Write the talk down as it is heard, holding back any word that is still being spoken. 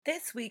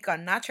This week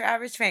on Not Your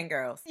Average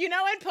Fangirls. You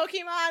know in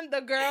Pokemon,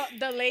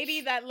 the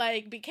lady that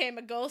like became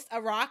a ghost,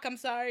 a rock, I'm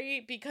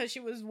sorry, because she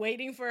was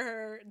waiting for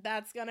her,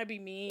 that's gonna be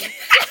me.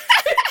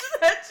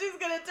 She's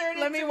gonna turn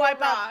Let into me wipe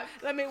a rock.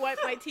 Let me wipe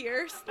my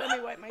tears.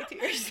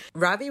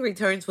 Ravi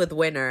returns with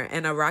Winner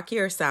and a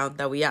rockier sound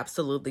that we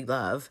absolutely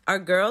love. Our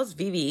girls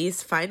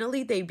VVs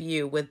finally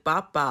debut with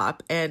Bop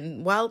Bop,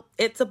 and well,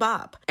 it's a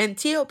bop. And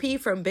T.O.P.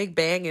 from Big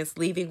Bang is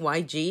leaving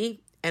YG,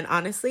 and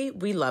honestly,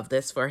 we love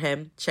this for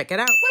him. Check it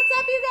out. What's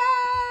up, you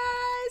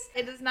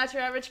guys? It is Not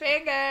Your Average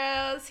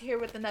Fangirls, here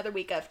with another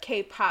week of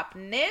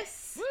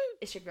K-pop-ness. Woo.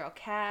 It's your girl,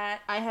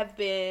 Kat. I have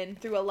been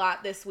through a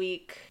lot this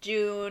week.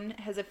 June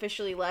has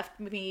officially left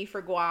me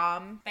for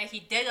Guam. But he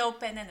did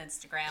open an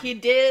Instagram. He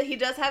did. He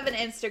does have an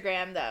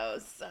Instagram, though,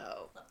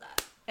 so... Love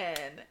that.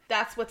 And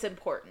that's what's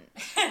important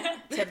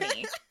to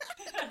me.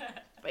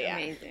 But yeah.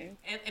 Amazing.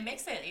 It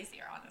makes it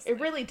easier, honestly. It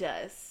really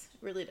does.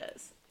 Really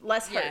does.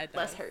 Less hurt.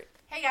 Less hurt.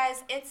 Hey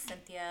guys, it's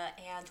Cynthia,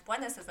 and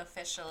Buenos is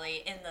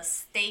officially in the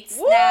States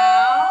Woo!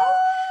 now.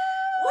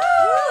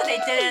 Woo! They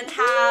didn't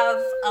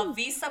have a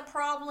visa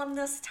problem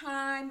this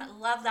time.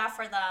 Love that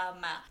for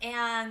them.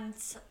 And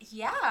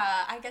yeah,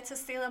 I get to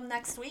see them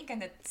next week,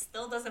 and it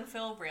still doesn't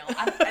feel real.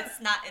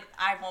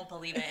 I won't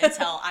believe it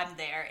until I'm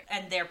there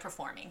and they're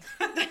performing.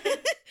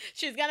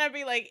 She's gonna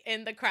be like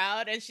in the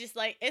crowd, and she's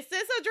like, "Is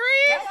this a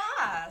dream?"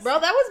 Yes. Bro,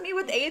 that was me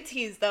with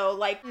ATEEZ though.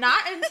 Like, not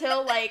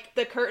until like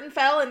the curtain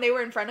fell and they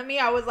were in front of me,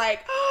 I was like,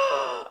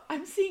 oh,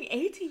 I'm seeing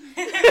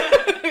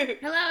ATEEZ.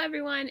 Hello,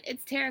 everyone.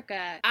 It's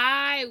Terica.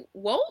 I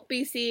won't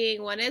be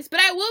seeing Oneness, but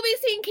I will be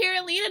seeing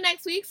Carolina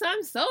next week, so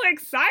I'm so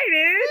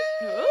excited.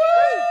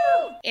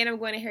 Ooh. And I'm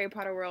going to Harry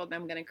Potter World, and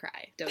I'm going to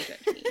cry. Don't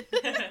judge me.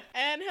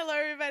 And hello,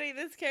 everybody.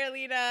 This is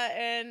Carolina,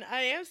 and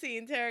I am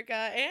seeing Terica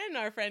and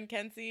our friend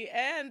Kenzie,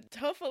 and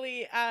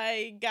hopefully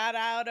I got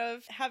out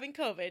of having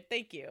COVID.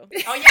 Thank you.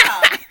 Oh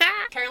yeah.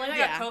 Carolina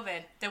Yeah. got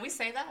COVID. Did we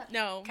say that?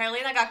 No.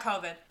 Carolina got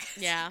COVID.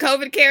 Yeah.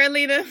 COVID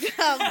Carolina.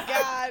 Oh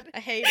God, I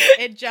hate it.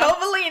 It jumped.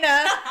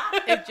 Covalina.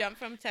 It jumped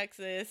from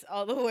Texas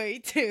all the way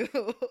to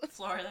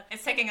Florida.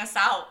 It's taking us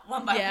out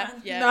one by yeah,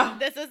 one. yeah. No.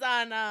 This is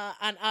on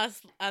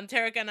us, on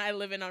Terica and I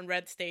living on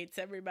red states.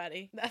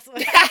 Everybody, that's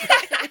what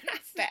happens.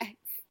 Facts.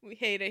 We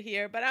hate it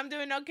here, but I'm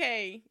doing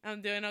okay.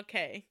 I'm doing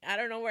okay. I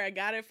don't know where I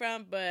got it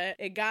from, but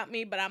it got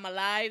me. But I'm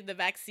alive. The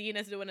vaccine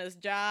is doing its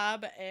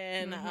job,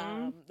 and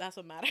that's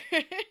what matters.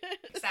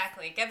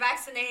 Exactly. Get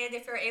vaccinated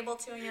if you're able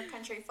to in your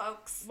country,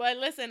 folks. But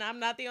listen, I'm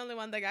not the only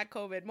one that got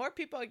COVID. More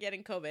people are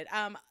getting COVID.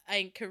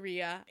 In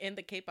Korea, in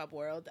the K-pop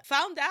world,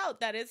 found out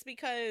that it's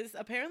because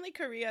apparently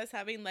Korea is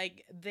having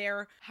like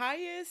their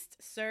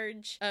highest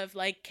surge of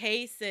like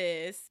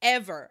cases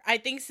ever. I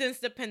think since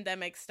the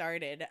pandemic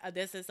started,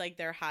 this is like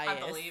their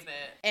highest. I believe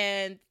it.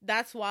 And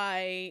that's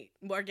why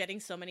we're getting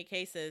so many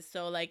cases.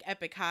 So like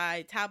Epic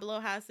High, Tableau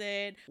has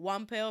it,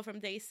 Wonpil from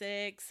Day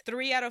 6,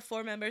 3 out of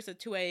 4 members of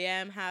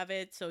 2AM have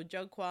it. So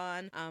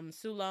Jungkwon,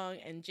 Sulong,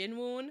 and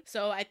Jinwoon.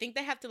 So I think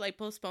they have to like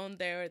postpone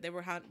they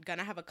were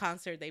gonna have a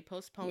concert. They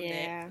postponed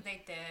it.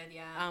 They did,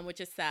 yeah.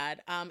 Which is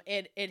sad.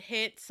 It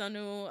hit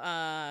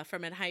Sonu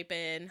from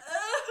ENHYPEN.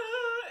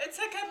 It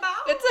took him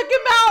out. It took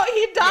him out.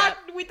 He dodged.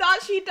 Yep. We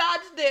thought she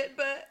dodged it,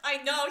 but I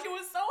know, he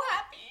was so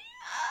happy.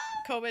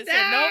 COVID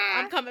said, "Nope,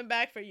 I'm coming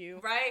back for you."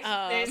 Right?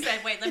 They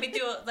said, "Wait, let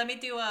me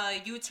do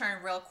a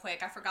U-turn real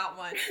quick. I forgot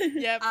one."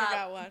 Yeah,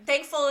 forgot one.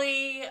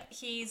 Thankfully,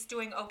 he's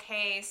doing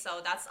okay,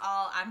 so that's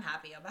all I'm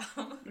happy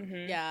about.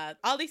 Mm-hmm. Yeah,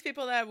 all these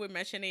people that we're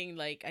mentioning,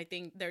 like I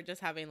think they're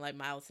just having like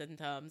mild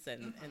symptoms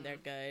and they're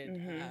good.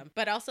 Mm-hmm.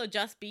 But also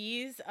Just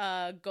Bees,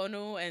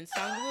 Gonu and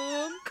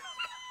Sungwoom.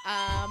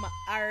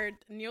 Our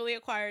newly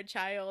acquired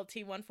child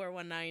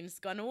T1419's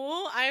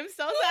Gonu. I'm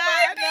so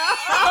sad.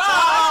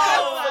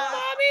 Oh,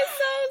 Mommy's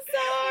so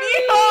sorry.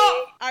 Mijo.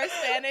 Our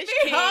Spanish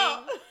Mijo. king.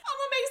 I'm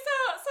gonna make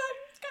some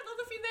got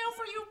another female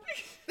for you.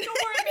 Don't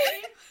worry,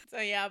 baby. So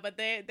yeah, but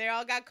they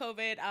all got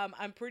COVID.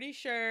 I'm pretty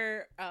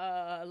sure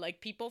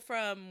like people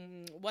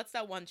from what's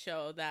that one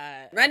show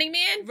that Running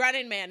Man?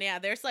 Running Man, yeah.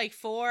 There's like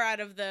 4 out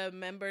of the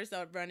members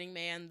of Running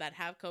Man that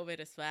have COVID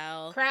as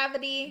well.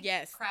 Gravity.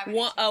 Yes.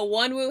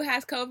 Wonwoo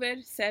has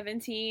COVID,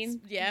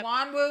 17. Yep.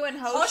 Wanwoo and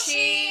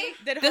Hoshi.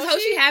 Does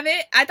Hoshi have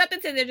it? I thought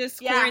that they're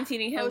just Yeah,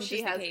 quarantining him Hoshi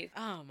just in has case.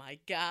 Oh my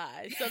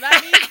god. So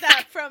that means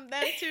that from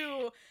them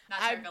to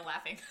Not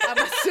laughing.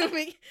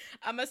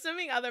 I'm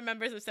assuming other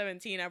members of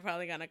 17 are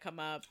probably gonna come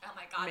up. Oh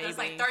my god, maybe. there's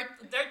like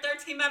they're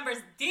 13 members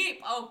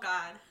deep. Oh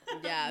god.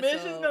 Yeah.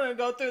 Mish is gonna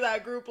go through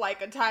that group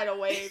like a tidal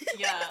wave.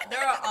 Yeah,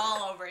 they're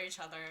all over each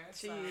other.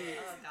 So,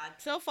 oh god.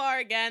 So far,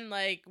 again,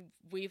 like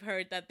we've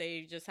heard that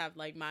they just have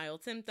like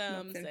mild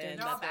symptoms and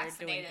They're all that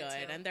they're doing vaccinated,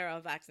 good, too. and they're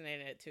all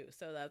vaccinated too,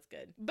 so that's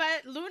good.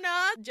 But Luna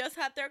just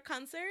had their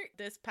concert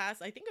this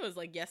past, I think it was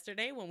like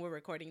yesterday when we're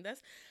recording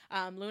this.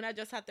 Luna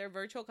just had their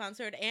virtual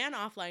concert and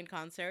offline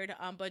concert,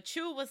 but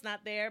Chu was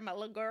not there, my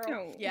little girl.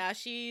 Oh. Yeah,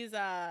 she's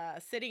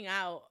sitting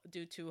out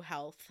due to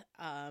health,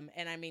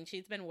 and I mean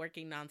she's been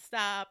working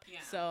nonstop,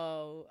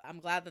 so I'm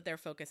glad that they're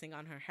focusing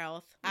on her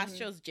health.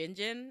 Astro's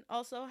Jinjin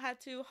also had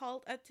to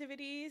halt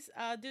activities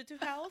due to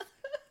health.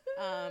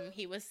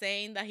 He was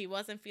saying that he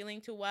wasn't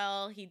feeling too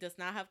well. He does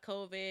not have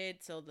COVID,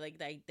 so like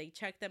they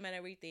checked him and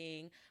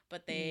everything,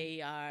 but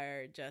they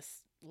are just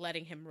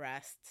letting him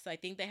rest. So I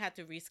think they had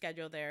to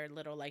reschedule their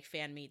little like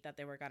fan meet that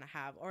they were gonna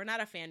have, or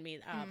not a fan meet,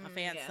 a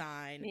fan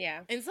sign.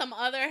 Yeah. In some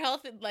other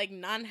healthy, like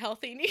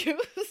non-healthy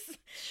news,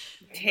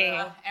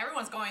 Damn.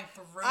 Everyone's going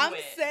through I'm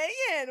it.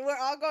 saying we're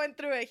all going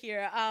through it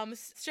here.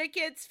 Stray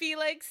Kids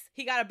Felix,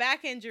 he got a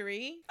back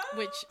injury,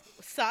 which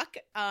suck.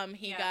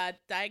 He got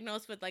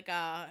diagnosed with like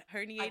a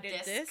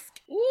herniated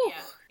disc. Ooh.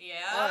 Yeah.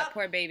 Oh, that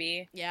poor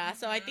baby. Yeah,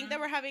 so I think they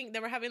were having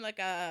like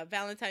a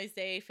Valentine's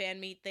Day fan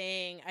meet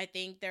thing. I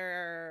think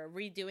they're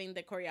redoing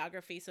the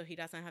choreography so he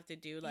doesn't have to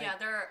do like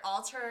they're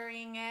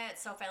altering it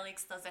so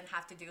Felix doesn't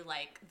have to do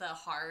like the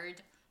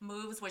hard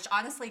moves, which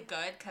honestly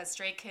good because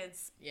Stray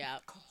Kids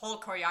whole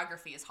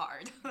choreography is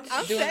hard.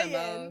 I'm Doing the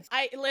saying, most.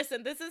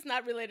 listen, this is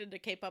not related to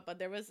K-pop, but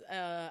there was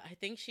I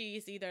think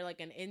she's either like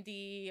an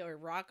indie or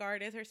rock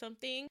artist or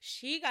something.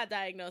 She got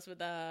diagnosed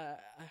with a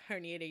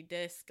herniated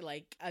disc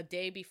like a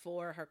day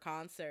before her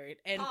concert,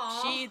 and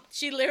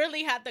she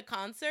literally had the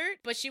concert,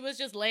 but she was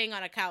just laying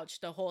on a couch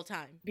the whole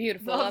time.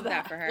 Beautiful. Love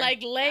that for her.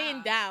 Like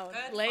laying down.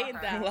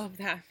 Love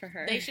that for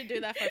her. They should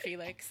do that for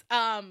Felix.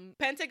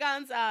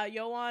 Pentagon's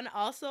Yoan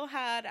also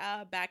had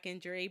a back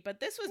injury, but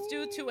this was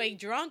due to a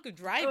drunk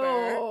driver.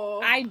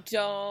 Oh. I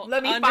don't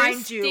Let me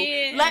find you.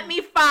 Let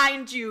me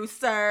find you,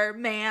 sir,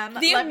 ma'am.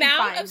 The Let me amount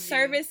find of you.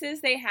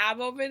 services they have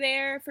over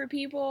there for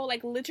people,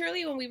 like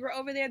literally when we were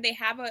over there, they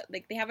have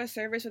a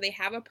service where they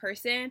have a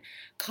person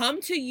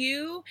come to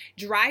you,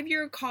 drive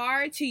your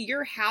car to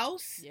your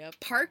house,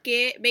 park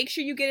it, make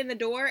sure you get in the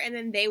door, and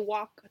then they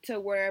walk to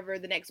wherever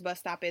the next bus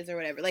stop is or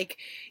whatever. Like,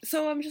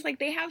 so I'm just like,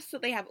 they have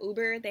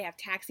Uber, they have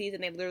taxis,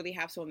 and they literally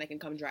have someone that can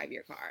come drive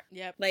your car.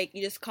 Yep. Like,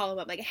 you just call them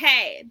up, like,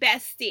 hey,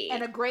 bestie.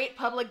 And a great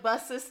public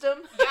bus system.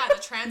 Yeah,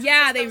 the transit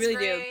Yeah, they system's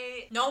really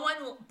great. No one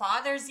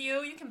bothers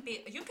you. You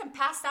can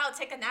pass out,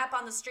 take a nap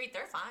on the street.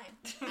 They're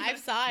fine. I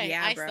saw it.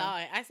 Yeah, I bro. saw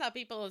it. I saw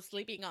people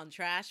sleeping on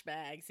trash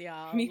bags,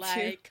 y'all. Me too.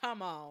 Like,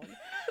 come on.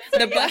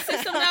 The bus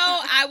system, though,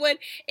 I would,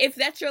 if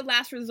that's your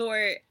last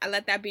resort, I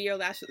let that be your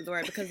last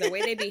resort because the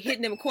way they be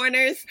hitting them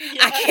corners,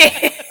 I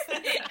can't.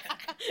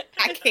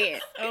 I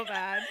can't. So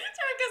bad.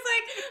 Tarika's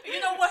like, you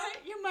know what?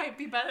 You might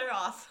be better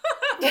off.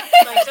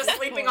 Like just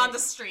sleeping on the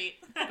street.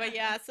 But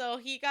yeah, so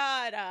he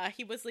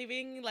was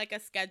leaving like a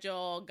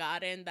schedule,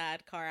 got in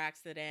that car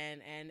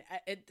accident, and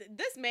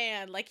this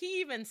man, like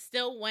he even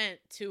still went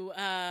to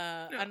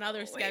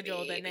another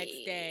schedule the next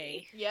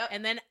day. Yep.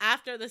 And then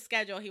after the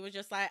schedule, he was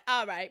just like,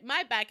 all right,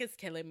 my back is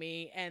killing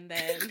me. And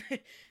then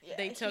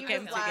they took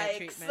him to get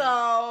treatment.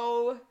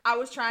 So I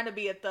was trying to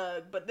be a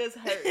thug, but this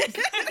hurts.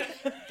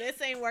 This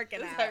ain't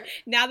working out. hurts.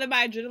 Now that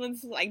my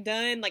adrenaline's like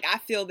done, like I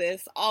feel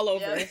this all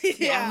over.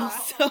 Yeah.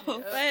 So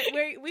But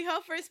we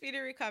hope for a speedy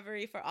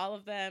recovery for all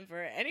of them, for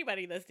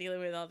anybody that's dealing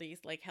with all these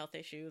like health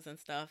issues and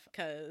stuff,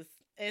 because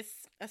it's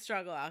a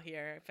struggle out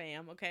here,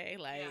 fam. Okay,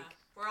 like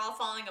we're all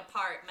falling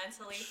apart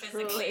mentally,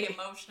 physically, Truly.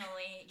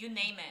 emotionally. You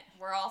name it,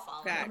 we're all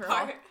falling Facts.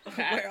 apart.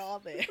 we're all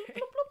there.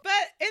 But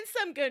in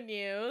some good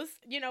news,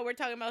 we're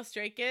talking about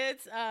Stray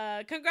Kids.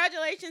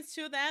 Congratulations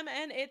to them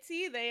and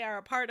ITZY. They are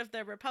a part of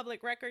the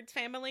Republic Records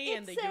family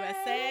in the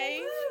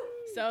USA.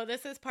 So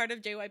this is part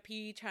of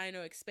JYP trying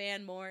to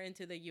expand more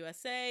into the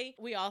USA.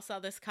 We all saw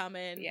this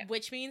coming,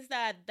 which means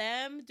that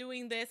them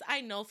doing this,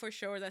 I know for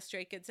sure that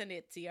Stray Kids and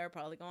ITZY are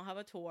probably gonna have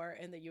a tour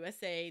in the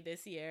USA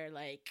this year.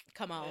 Like,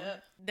 come on,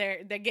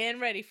 they're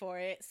getting ready for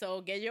it.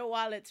 So get your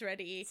wallets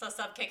ready. So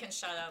Subkick and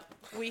shut up.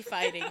 We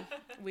fighing.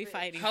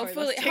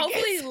 hopefully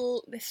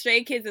the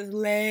Stray Kids is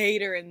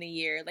later in the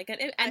year, like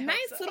a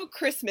nice little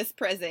Christmas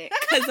present,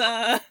 because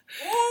Ooh,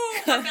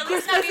 for Feliz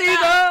Christmas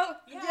Navidad.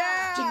 Eve.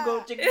 Yeah.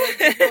 Jingle, jingle,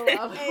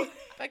 jingle. Hey,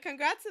 but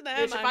congrats to them.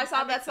 Bitch, if I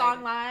saw I'm that excited.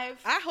 song live,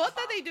 I hope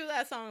that they do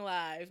that song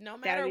live, no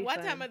matter be what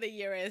fun. time of the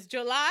year is.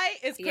 July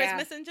is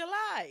Christmas in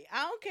July.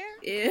 I don't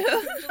care.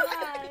 ew.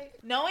 July.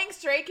 Knowing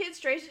Stray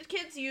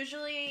Kids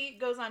usually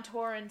goes on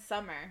tour in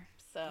summer.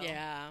 So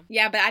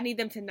Yeah, but I need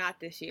them to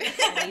not this year.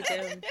 I need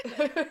them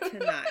to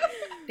not.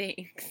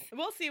 Thanks.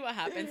 We'll see what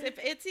happens. If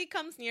ITZY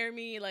comes near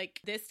me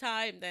like this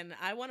time, then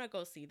I want to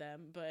go see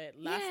them. But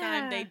last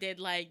time they did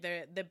like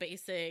the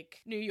basic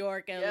New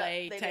York, LA,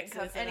 they didn't Texas,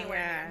 come and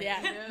anywhere near.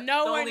 yeah, The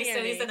nowhere only near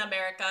cities me. in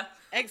America.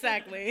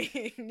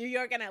 Exactly. New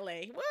York and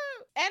LA. Woo!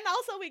 And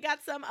also we got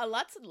some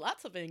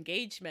lots of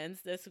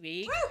engagements this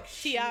week. Woo!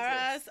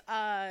 Tiara's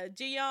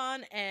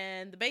Jiyeon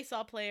and the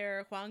baseball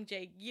player Hwang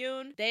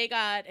Jae-yoon, they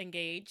got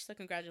engaged. So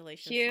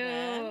congratulations Cute. to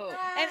them.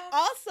 And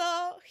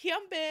also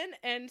Hyunbin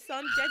and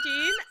Son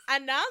Jae-jin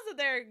announced that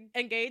they're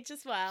engaged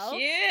as well.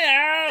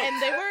 Yeah.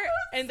 And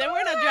they were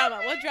in a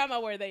drama. What drama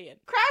were they in?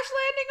 Crash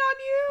Landing on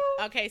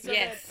You. Okay, so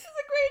Yes. This is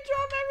a great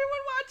drama.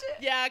 Everyone watch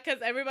it. Yeah,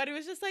 because everybody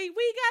was just like,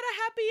 we got a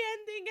happy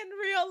ending in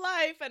real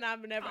life, and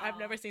I've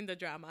never seen the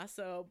drama.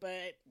 So,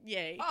 but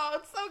yay. Oh,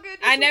 it's so good.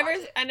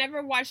 I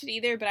never watched it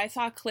either, but I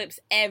saw clips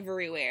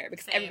everywhere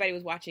because everybody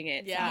was watching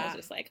it. Yeah. So I was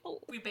just like, oh.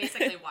 We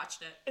basically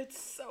watched it. It's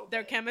so good.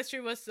 Their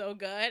chemistry was so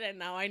good, and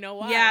now I know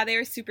why. Yeah, they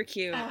were super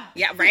cute.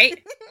 Yeah,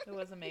 right? It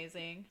was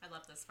amazing. I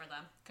love this for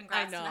them.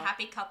 Congrats to the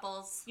happy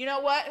couples. You know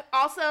what?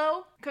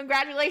 Also,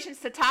 congratulations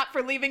to Top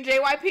for leaving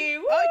JYP.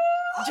 Woo!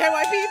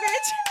 JYP,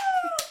 bitch.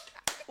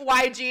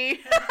 YG.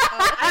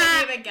 I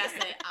didn't even guess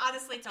it.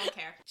 Honestly, don't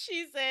care.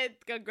 She said,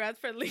 congrats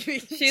for leaving.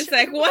 She's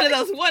like, one of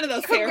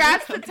those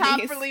Congrats to terrible Top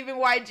companies. for leaving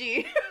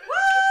YG.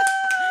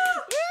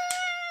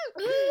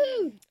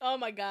 Oh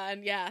my god,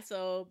 yeah.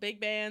 So Big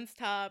Band's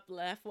Top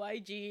left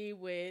YG,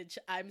 which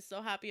I'm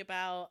so happy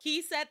about.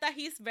 He said that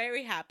he's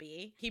very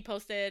happy. He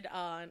posted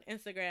on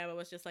Instagram, it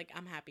was just like,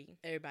 I'm happy,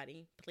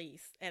 everybody,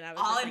 please. And I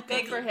was all just in like,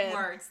 big for him.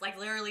 words, like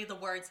literally the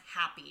words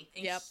happy.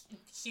 Yep.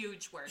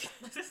 Huge words.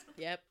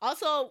 Yep.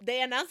 Also,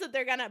 they announced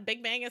that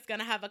Big Bang is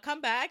gonna have a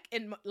comeback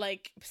in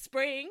like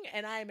spring,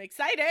 and I'm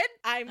excited.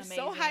 I'm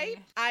so Amazing. hyped.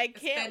 I It's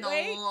can't been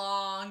wait. a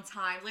long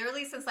time.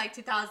 Literally since like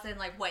 2000,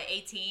 like what,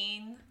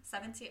 18,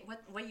 17?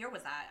 What year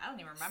was that? I don't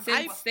even remember.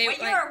 Since What they, year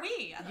like- are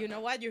we? I don't You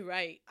know what? You're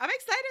right. I'm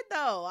excited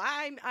though.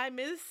 I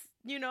miss,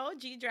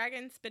 G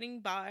Dragon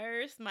spitting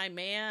bars. My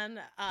man,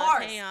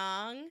 Bars.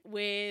 Taeyong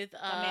with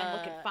man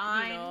looking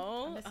fine.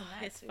 I'm missing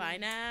that his too.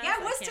 fine ass. Yeah,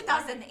 it I was can't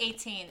wait.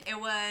 2018. It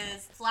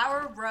was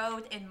Flower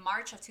Road in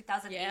March of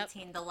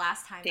 2018, the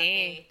last time that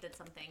they did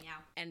something, yeah.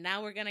 And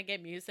now we're gonna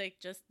get music,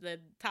 just the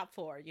top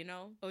 4,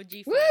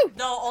 OG. Woo!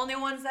 The only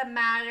ones that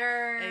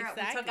matter. We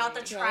took out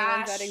the Exactly. The only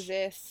ones trash. that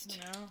exist.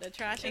 The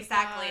trash.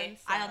 Exactly. Songs,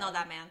 I don't know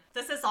that man.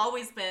 This has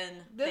always been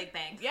Big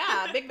Bang.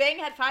 Yeah, Big Bang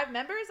had 5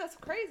 members. That's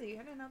crazy.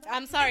 I didn't know that.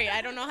 I'm sorry,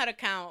 I don't know how to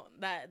count.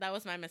 That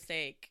was my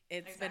mistake.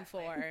 It's been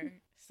Exactly. 4,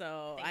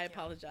 so Thank I you.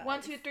 apologize.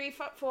 1, 2, 3,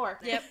 4.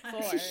 Yep, 4.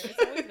 It's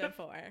always been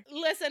 4.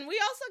 Listen, we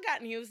also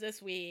got news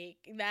this week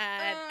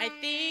that I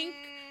think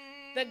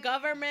the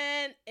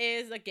government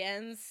is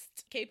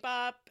against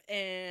K-pop,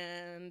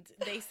 and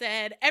they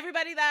said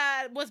everybody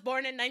that was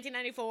born in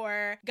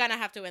 1994 gonna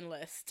have to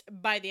enlist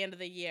by the end of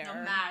the year. No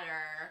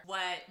matter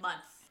what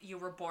month you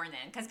were born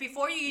in, because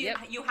before you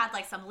had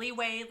like some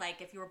leeway,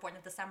 like if you were born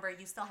in December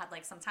you still had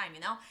like some time,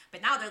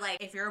 but now they're like,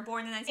 if you were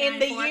born in In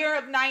 1994 the year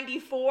of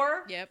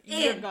 94, Yep.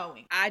 you're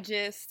going.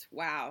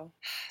 Wow.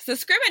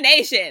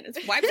 Discrimination.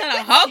 It's wiped out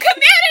a whole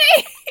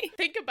community.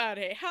 Think about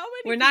it. How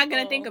many We're not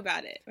going to people- think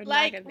about it. We're not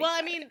Like, gonna think well, I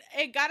about mean, it.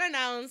 it got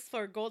announced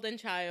for Golden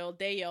Child.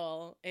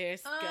 Daeyeol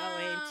is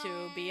going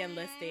to be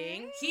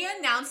enlisting. he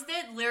announced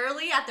it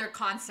literally at their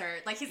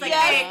concert. Like he's like,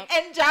 Yes,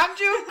 hey, and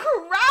Jamju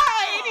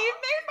cried. He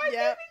made my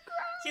Yep. baby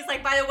cry. he's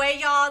like, by the way,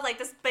 y'all, like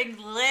this big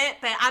lit,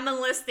 but I'm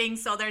enlisting,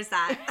 so there's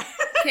that.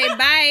 Okay,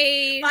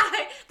 bye.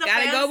 Bye. The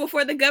Gotta fans- go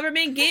before the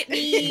government get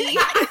me.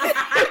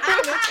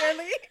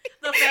 Literally.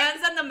 The fans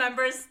and the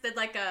members did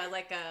like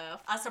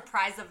a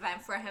surprise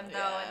event for him though,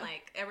 Yeah. and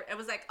like it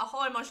was like a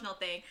whole emotional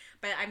thing.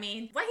 But I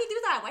mean, why he do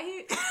that? Why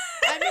he?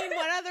 I mean,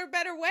 what other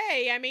better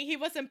way? I mean, he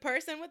was in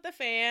person with the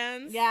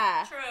fans.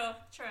 Yeah.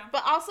 True.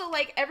 But also,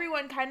 like,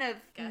 everyone kind of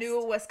Guessed. knew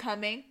it was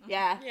coming.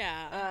 Yeah.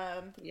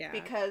 Yeah. Yeah.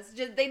 Because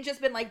they've just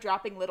been, like,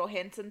 dropping little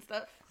hints and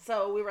stuff.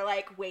 So we were,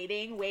 like,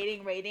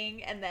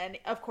 waiting. And then,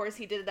 of course,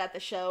 he did it at the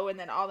show. And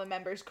then all the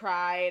members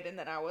cried. And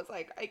then I was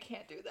like, I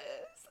can't do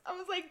this. I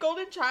was like,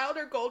 Golden Child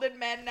or Golden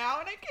Men now.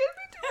 And I can't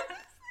be doing this.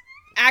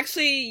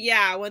 Actually,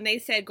 yeah, when they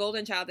said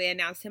Golden Child, they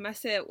announced him. I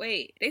said,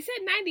 wait, they said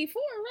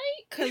 94,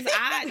 right? Because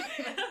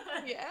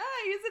Yeah,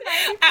 he's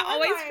a 94 I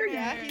always liner.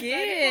 forget. he's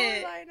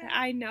 94 liner.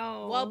 I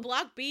know. Well,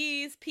 Block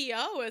B's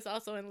P.O. is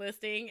also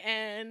enlisting,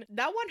 and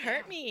that one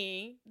hurt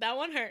me. That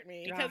one hurt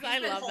me because I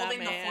He's been love that holding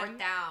the man. fort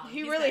down. He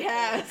He's really been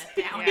holding has.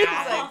 it down.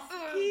 Yeah. He's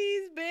like,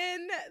 He's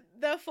been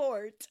the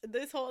fort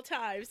this whole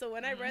time. So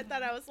when I read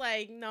that, I was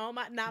like, no,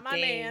 not my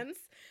Dang. man's.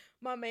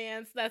 My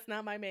man's. That's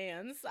not my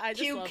man's. I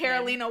just cute love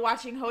Carolina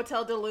watching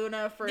Hotel de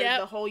Luna for Yep.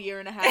 the whole year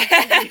and a half.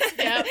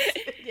 him.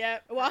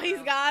 Yep. While he's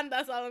Wow. gone,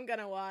 that's all I'm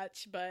gonna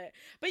watch. But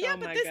yeah, Oh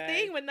but my this God.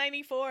 thing with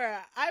 94,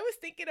 I was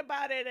thinking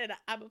about it, and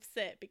I'm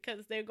upset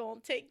because they're gonna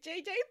take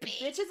JJP.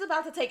 Bitch is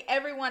about to take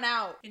everyone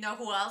out. You know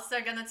who else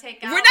they're gonna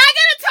take out? We're not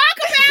going to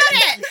talk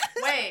about it.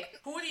 Wait,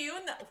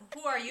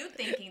 who are you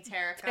thinking,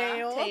 Terica?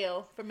 Tail.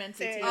 Tail from NCT.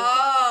 Tail.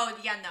 Oh,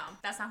 yeah, no,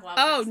 that's not who I was.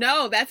 Oh, gonna say.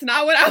 no, that's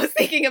not what I was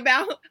thinking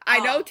about. I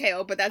know Oh.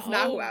 Tail, but that's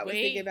not Oh, who I was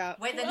wait. thinking about.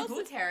 Wait, then Who who,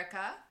 else is-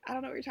 Terica? I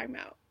don't know what you're talking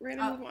about. We're going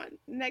to move on.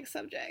 Next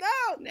subject.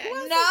 No, Next. who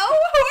else No, who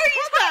are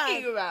you Hold on.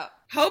 talking about?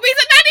 Hobie's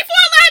a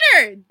 94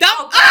 liner.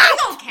 Dump. Oh, girl, he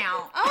don't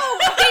count. Oh,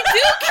 They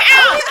do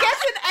count. he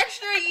gets an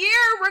extra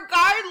year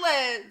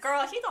regardless.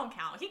 Girl, he don't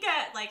count.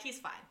 He's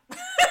fine.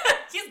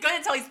 He's good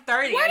until he's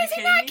 30. Why Are you does he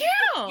kidding not me?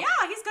 count?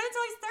 Yeah, he's good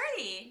until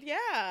he's 30.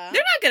 Yeah.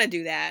 They're not going to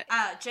do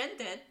that. Jin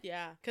did.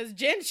 Yeah, because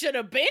Jin should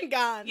have been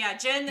gone. Yeah,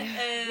 Jin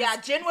is. Yeah,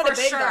 Jin would for have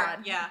been sure.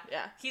 gone. Yeah,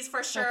 Yeah. he's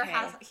for sure Okay.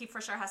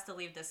 has to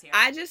leave this year.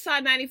 I just saw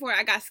 94.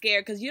 I got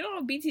scared because you don't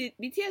know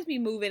BTS be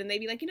moving and they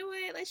be like, you know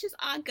what? Let's just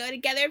all go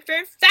together for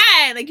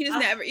fun. Like you just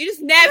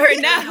just never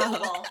know.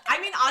 Noble. I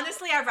mean,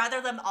 honestly, I'd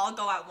rather them all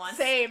go at once.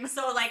 Same.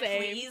 So, like,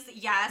 Same. please,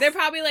 yes. They're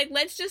probably like,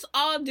 let's just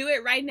all do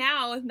it right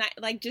now,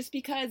 like just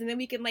because, and then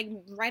we can like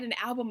write an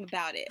album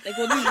about it. Like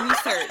we'll do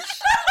research.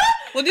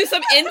 We'll do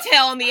some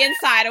intel on the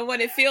inside of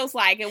what it feels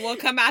like, and we'll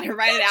come out and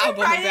write an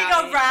album Writing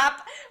about a it.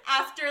 rap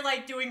after,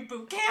 like, doing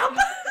boot camp.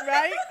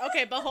 Right?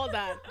 Okay, but hold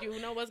on. You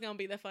know what's gonna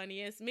be the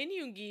funniest? Min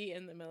Yoongi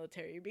in the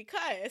military,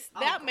 because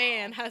that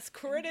man has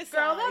criticized.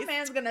 Girl, that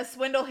man's gonna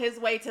swindle his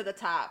way to the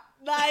top.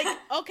 Like,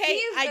 okay,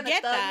 He's I gonna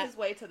get thug that. his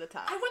way to the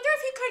top. I wonder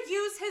if he could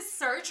use his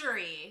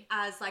surgery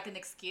as, like, an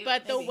excuse.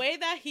 But the Maybe. way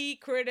that he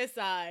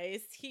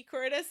criticized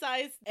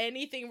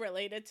anything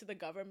related to the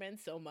government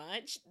so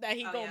much that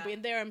he gonna be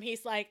in there and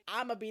he's like,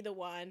 I'ma be the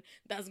one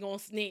that's gonna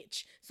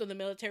snitch so the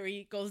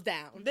military goes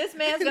down. This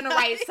man's gonna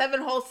write 7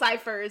 whole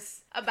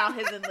ciphers about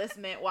his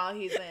enlistment while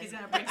he's in. He's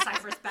gonna bring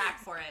ciphers back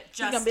for it. He's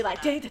Just gonna be like,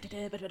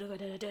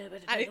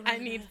 I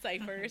need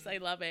ciphers. I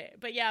love it.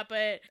 But yeah,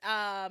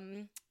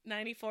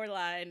 94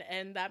 line,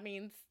 and that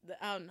means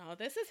oh no,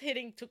 this is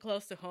hitting too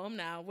close to home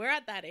now. We're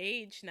at that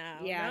age now.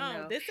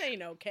 Yeah, no, this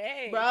ain't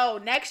okay. bro,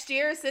 next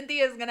year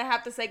Cynthia's gonna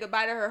have to say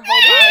goodbye to her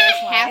whole bias.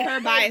 Half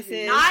her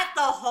biases. not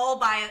the whole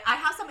bias. I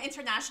have some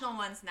international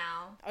ones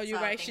now. Oh, you're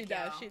so right. thank She you.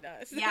 does. She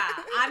does. Yeah,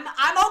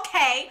 I'm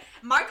okay.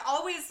 Mark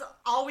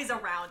always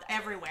around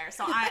everywhere,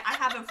 so I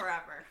have him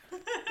forever.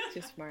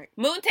 Just smart.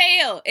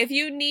 Moontail, if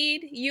you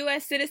need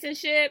U.S.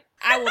 citizenship,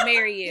 I will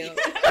marry you.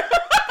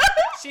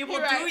 She will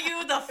You're right. do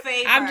you the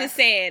favor. I'm just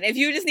saying, if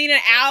you just need an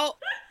out,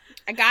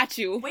 I got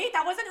you. Wait,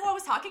 that wasn't who I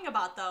was talking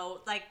about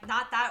though. Like,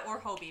 not that or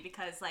Hobie,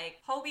 because like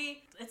Hobie,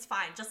 it's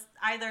fine. Just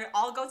either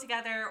all go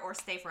together or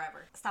stay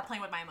forever. Stop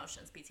playing with my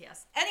emotions,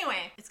 BTS.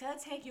 Anyway, it's gonna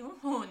take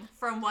Yoonhoon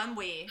from one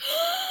we.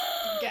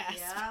 Yes.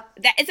 Yep.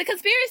 That it's a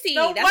conspiracy.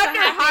 No That's what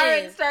wonder Hiren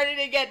happens. started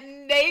to get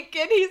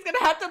naked. He's gonna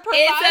have to provide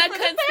It's for a the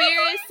family.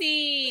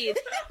 conspiracy.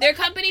 Their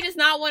company does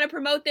not want to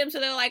promote them, so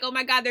they're like, "Oh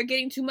my God, they're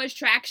getting too much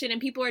traction," and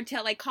people are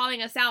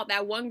calling us out.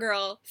 That one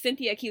girl,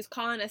 Cynthia, keeps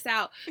calling us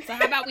out. So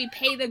how about we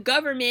pay the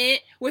government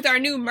with our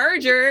new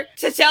merger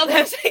to tell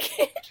them to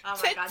Oh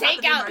my God, not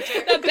take the new out merger.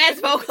 the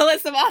best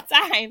vocalist of all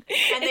time?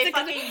 And they It's a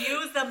fucking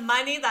use the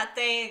money that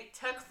they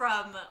took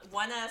from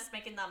ONEUS,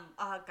 making them,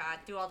 oh God,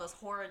 do all those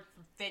horror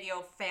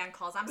video fan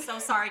calls. I'm so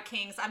sorry,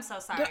 Kings. I'm so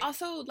sorry. But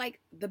also, like,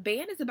 the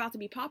band is about to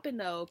be popping,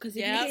 though, because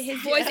if Yes. you get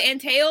his voice and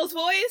Tayl's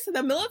voice,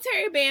 the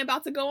military band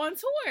about to go on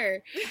tour.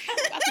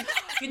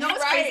 You know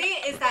what's Right. crazy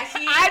is that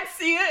he I'd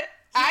see it.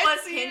 He was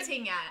see it.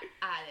 hinting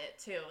at it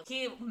too.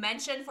 He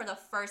mentioned for the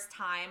first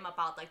time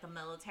about like the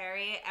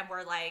military, and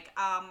we're like,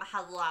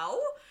 hello.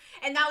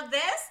 And now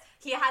this,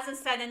 he hasn't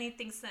said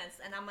anything since,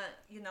 and I'm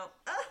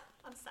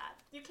sad.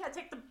 You can't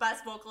take the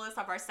best vocalist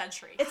of our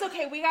century. It's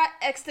okay. We got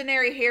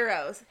Extraordinary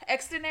Heroes.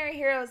 Extraordinary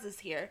Heroes is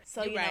here,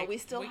 so You're you know right. we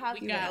still We have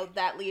got-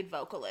 that lead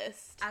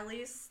vocalist. At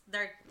least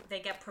they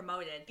get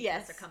promoted because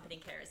Yes. their company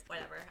cares.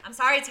 Whatever. I'm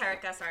sorry,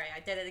 Terika. Sorry, I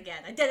did it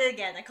again.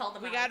 I called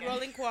them We out got again.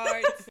 Rolling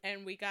Quartz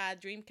and we got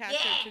Dreamcatcher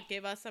Yeah. to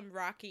give us some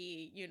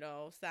rocky,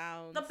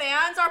 sounds. The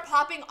bands are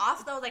popping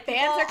off though. Like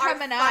Bands people are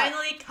coming out.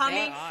 finally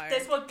coming. They are.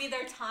 This would be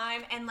their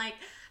time, and like,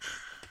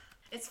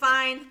 it's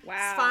fine. Wow.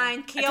 It's fine.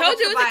 I Kia told will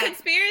you it was a provide.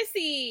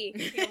 conspiracy.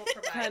 Kia will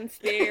provide.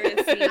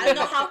 Conspiracy. I don't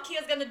know how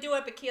Kia's gonna do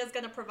it, but Kia's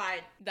gonna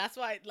provide. That's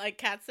why, like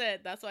Kat said,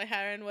 that's why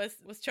Hiren was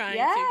trying to,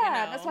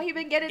 Yeah, that's why he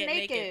been getting get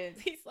naked.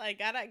 He's like,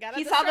 gotta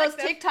He saw those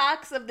distract them.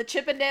 TikToks of the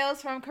Chippendales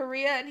from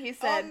Korea, and he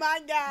said, Oh my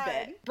god.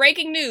 Bet.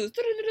 Breaking news.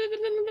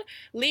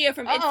 Leah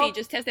from Uh-oh. ITZY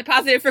just tested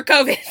positive for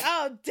COVID.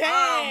 Oh dang.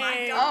 Oh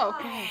my god.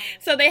 "Oh,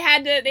 So they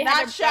had to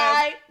not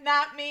shy,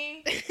 not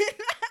me."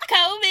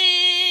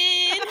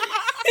 COVID.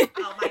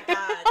 Oh my god.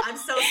 I'm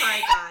so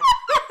sorry, God.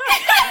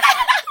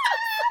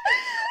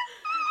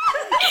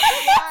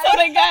 So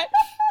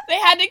they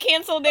had to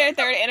cancel their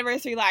 3rd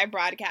anniversary live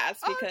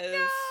broadcast because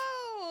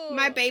Oh, no.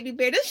 my baby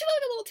bear, doesn't she look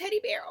like a little teddy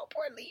bear? Oh,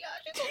 poor Leah.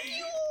 She's so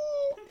cute.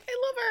 I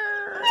love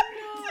her.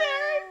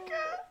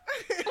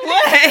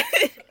 What?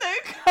 The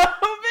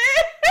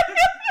COVID.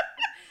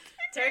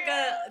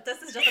 Terika,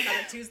 this is just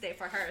another Tuesday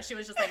for her. She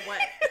was just like, what?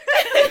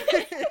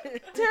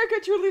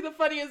 Terika, truly the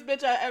funniest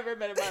bitch I ever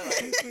met in my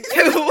life.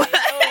 What?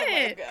 Oh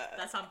my god.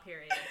 That's on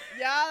period.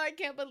 Y'all, I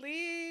can't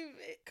believe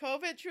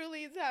COVID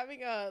truly is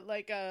having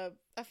a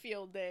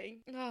field day.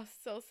 Oh,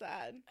 so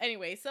sad.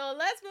 Anyway, so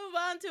let's move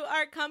on to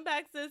our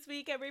comebacks this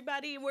week,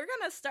 everybody. We're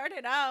gonna start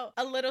it out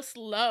a little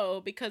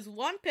slow because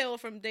Wonpil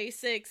from Day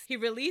 6, he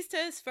released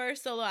his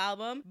first solo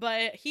album,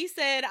 but he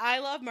said, I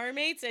love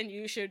mermaids and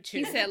you should too.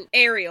 He said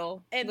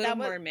Ariel, and Little that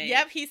was, Mermaid.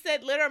 Yep, he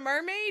said Little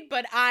Mermaid,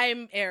 but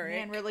I'm Eric.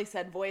 Man really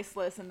said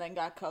voiceless and then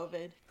got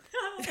COVID.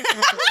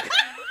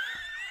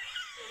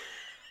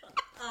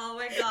 Oh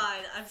my god.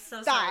 I'm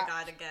so Stop. sorry,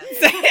 God, again.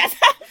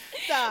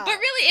 Stop. But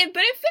really,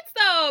 but it fits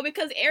though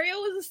because Ariel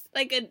was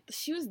like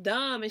she was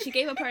dumb and she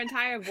gave up her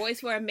entire voice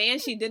for a man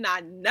she did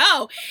not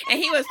know, and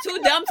he was too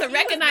dumb to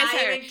recognize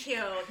Not her. even cute.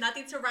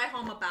 Nothing to write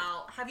home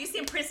about. Have you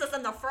seen Princess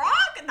and the Frog?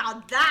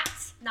 Now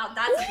that's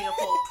a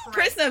beautiful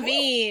Chris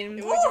Naveen.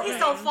 Ooh, he's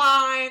so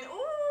fine.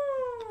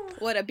 Ooh.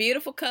 What a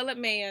beautiful colored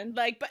man.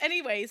 Like, but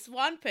anyway,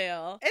 Swan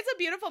Pill. It's a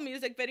beautiful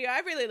music video. I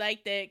really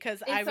liked it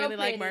because I so really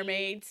like pretty.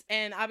 mermaids.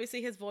 And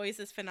obviously his voice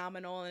is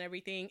phenomenal and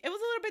everything. It was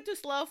a little bit too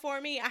slow for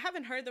me. I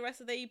haven't heard the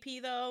rest of the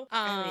EP though.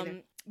 haven't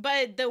either.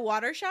 But the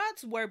water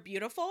shots were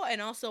beautiful.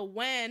 And also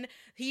when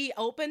he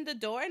opened the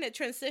door and it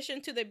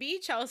transitioned to the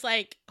beach, I was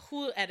like,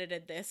 who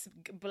edited this?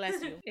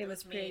 Bless you. It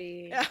was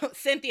pretty.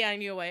 Cynthia, I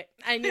knew it.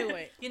 I knew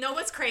it. You know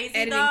what's crazy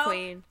Editing though?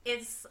 queen.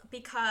 It's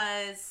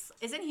because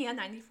isn't he a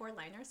 94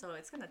 liner? So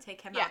it's gonna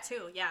take him Yeah. out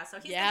too. Yeah, so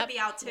he's Yep. gonna be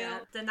out too. Yeah.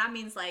 Then that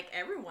means like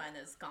everyone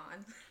is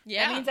gone.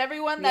 Yeah. That means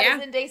everyone that Yeah.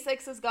 is in day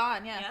 6 is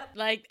gone. Yeah. Yep.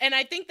 Like, and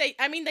I think they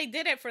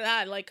did it for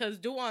that, like, because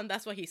Duan,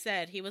 that's what he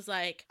said. He was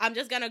like, I'm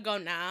just gonna go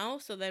now,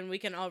 so then we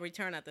can all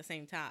return at the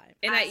same time.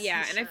 And As he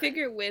I should.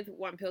 figured with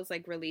One Pill's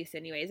like release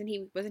anyways,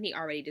 and wasn't he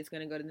already just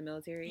gonna go to the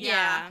military?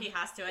 Yeah. He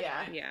has to anyway.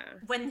 Yeah. Yeah.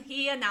 When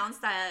he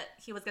announced that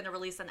he was gonna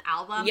release an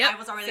album, Yep, I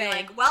was already same.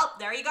 like, well,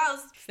 there he goes.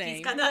 Same.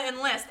 He's gonna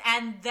enlist.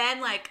 And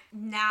then like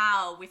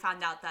now we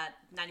found out that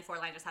 94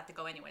 liners have to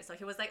go anyway. So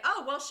he was like,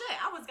 oh well shit,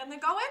 I was gonna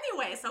go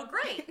anyway, so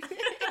great.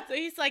 So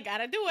he's like,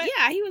 gotta do it.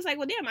 Yeah, he was like,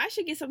 well, damn, I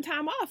should get some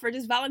time off or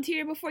just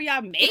volunteer before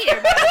y'all made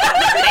everybody.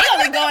 They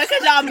only going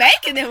because y'all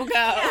making them go.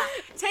 Yeah.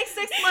 Take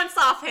 6 months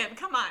off him.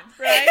 Come on.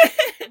 Right?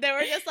 They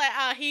were just like,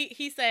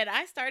 he said,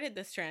 I started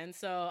this trend,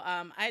 so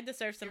I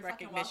deserve some You're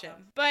fucking recognition.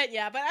 welcome. But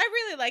yeah, but I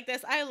really like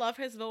this. I love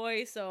his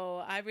voice,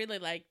 so I really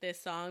like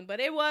this song. But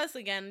it was,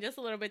 again, just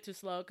a little bit too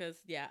slow because,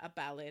 yeah, a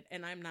ballad.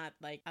 And I'm not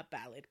like a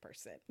ballad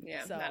person.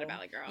 Yeah, So, not a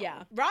ballad girl.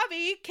 Yeah.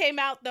 Robbie came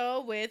out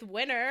though with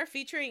Winner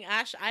featuring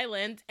Ash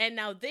Island. And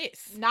now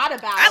this. Not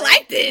about I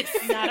like this.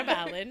 Not a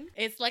ballad.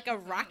 It's like a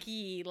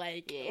rocky,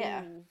 like,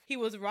 Yeah. ooh. He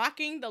was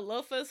rocking the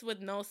loafers with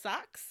no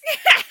socks.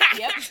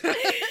 Yep.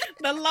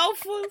 The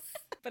loafers.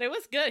 But it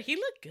was good. He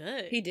looked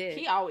good. He did.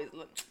 He always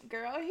looked,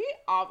 girl, he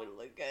always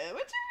looked good.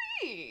 What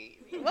you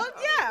mean? Well,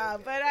 yeah,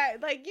 but I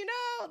like, you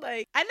know,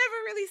 like I never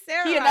really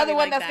stared. He another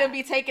one that's gonna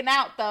be taken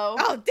out though.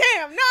 Oh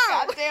damn, no!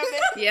 God damn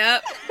it.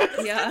 Yep.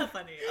 It's Yeah. kind of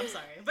funny. I'm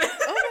sorry. But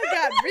Oh my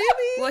god,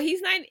 really? Well,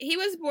 he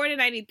was born in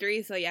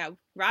 93, so yeah.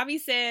 Robbie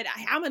said,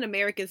 I'm an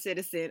American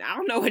citizen. I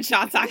don't know what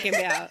y'all talking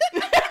about.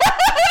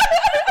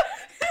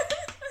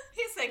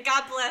 he said,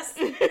 God bless.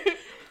 He said,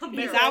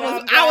 America.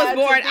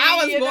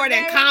 I was born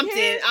in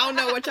Compton. I don't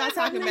know what y'all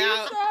talking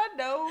about.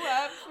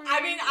 I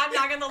mean, I'm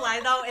not gonna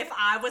lie though. If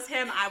I was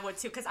him, I would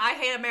too, cause I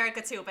hate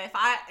America too. But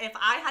if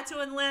I had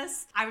to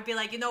enlist, I would be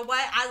like, you know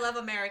what? I love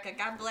America.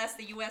 God bless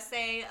the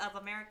USA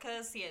of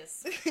Americas.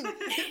 Yes.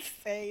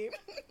 Same.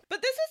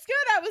 But this is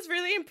good. I was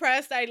really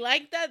impressed. I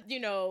like that, you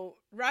know,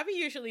 Robbie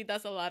usually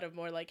does a lot of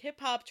more like hip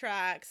hop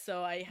tracks,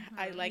 so I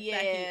like that he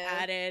Yeah.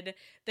 added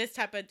this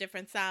type of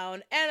different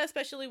sound, and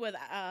especially with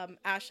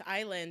Ash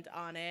Island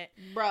on it.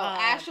 Bro,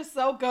 Ash is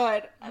so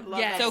good. I love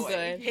Yes. that So voice.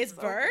 good. His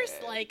So verse,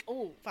 good. like,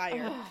 oh,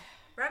 fire.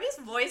 Robbie's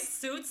voice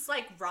suits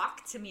like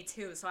rock to me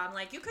too. So I'm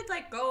like, you could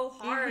like go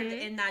hard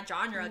in that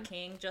genre,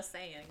 King. Just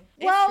saying.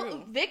 Well,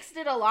 true. Vix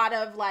did a lot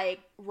of like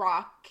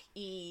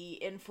rock-y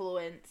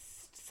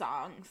influenced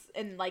songs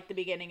in like the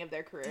beginning of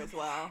their career as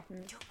well.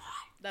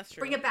 That's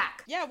true. Bring it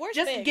back. Yeah, where's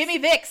Just Vix? give me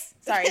Vix.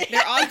 Sorry.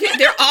 They're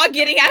all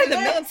getting out of the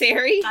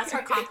military. That's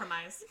her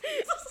compromise.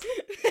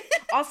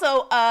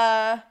 Also,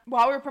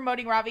 while we're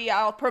promoting Ravi,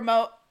 I'll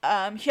promote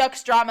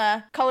Hyuk's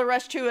drama. Color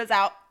Rush 2 is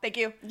out. Thank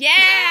you. Yeah.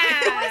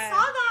 I saw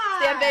that.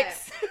 Stan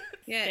Vix.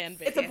 Yes. Stan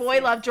Vix. It's a boy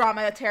love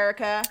drama,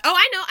 Terica. Oh,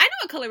 I know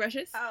what Color Rush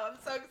is. Oh, I'm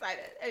so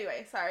excited.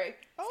 Anyway, sorry.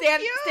 Oh, Stan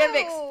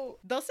Vix. cute.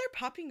 Those are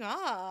popping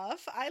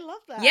off. I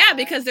love that. Yeah,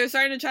 because they're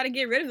starting to try to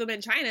get rid of them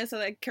in China. So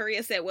like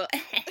Korea said, well,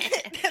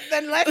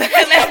 then let's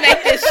let's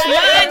make this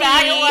The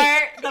bag money.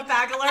 alert, the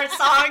bag alert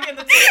song in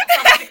the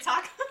on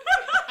TikTok.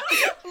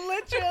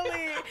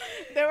 Literally,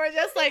 they were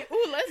just like,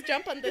 "Ooh, let's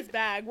jump on this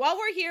bag." While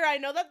we're here, I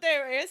know that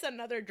there is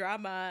another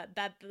drama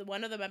that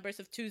one of the members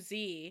of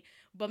 2Z,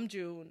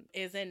 Bumjoon,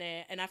 is in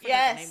it, and I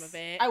forgot the name of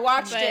it. I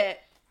watched but it.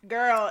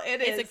 Girl,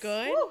 it is. Is it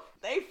good? Woo,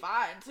 they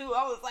fine too.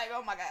 I was like,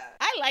 oh my god.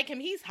 I like him.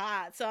 He's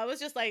hot, so I was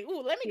just like,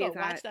 "Ooh, let me He go is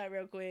watch hot. that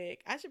real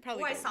quick." I should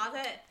probably. Oh, I go. saw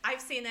that.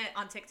 I've seen it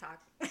on TikTok.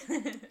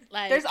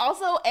 Like, There's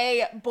also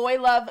a boy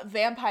love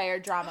vampire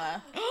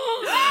drama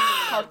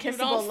called You Kissable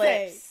don't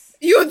say. Lips.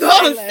 You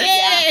don't Yeah.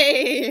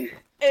 say.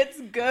 It's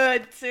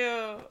good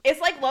too. It's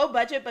like low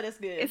budget, but it's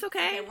good. It's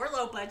okay. Okay, we're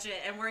low budget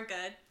and we're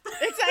good.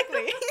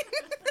 Exactly.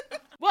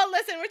 Well,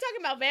 listen, we're talking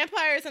about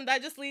vampires, and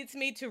that just leads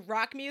me to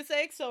rock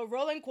music. So,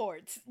 Rolling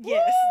Quartz.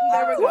 Yes,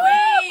 there we go.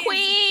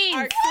 Queen.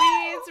 Our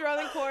queens,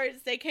 Rolling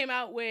Quartz, they came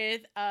out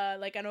with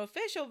like an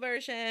official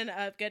version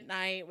of Good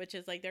Night, which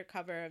is like their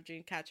cover of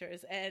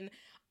Dreamcatchers. And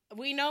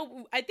we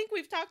know, I think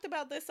we've talked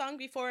about this song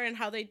before and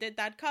how they did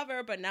that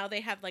cover, but now they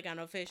have like an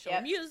official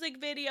Yep. music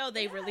video.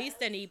 They released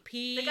an EP.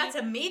 They got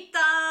to meet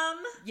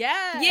them.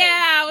 Yes.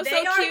 Yeah, it was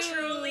They so are cute.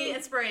 truly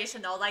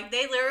inspirational. Like,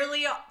 they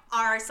literally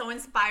are so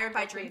inspired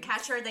by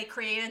Dreamcatcher. They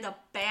created a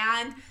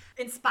band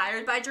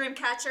inspired by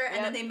Dreamcatcher, and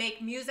then they make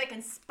music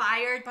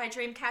inspired by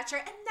Dreamcatcher,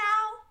 and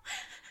now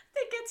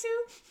they get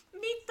to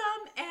meet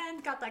them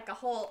and got like a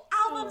whole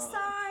album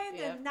signed,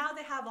 and now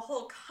they have a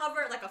whole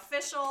cover, like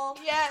official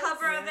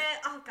cover of it.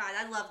 Oh god,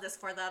 I love this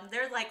for them.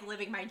 They're like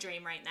living my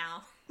dream right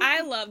now.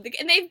 I love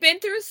and they've been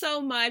through so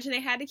much, and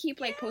they had to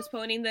keep like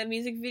postponing the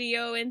music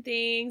video and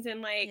things,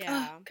 and like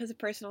because of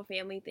personal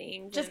family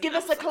things. Just give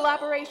us a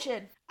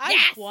collaboration. I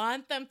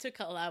want them to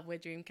collab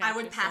with Dreamcatcher. I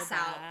would pass so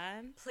out.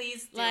 bad.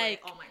 Please do like,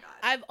 it. Oh my god.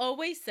 I've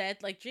always said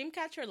like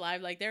Dreamcatcher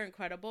live, like they're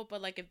incredible,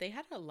 but like if they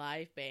had a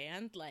live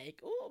band,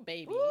 like ooh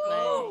baby,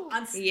 like,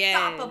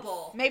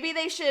 unstoppable. Maybe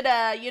they should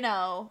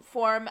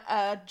form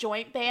a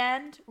joint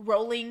band,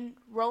 Rolling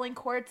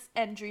Quartz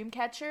and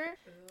Dreamcatcher.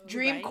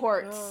 Dream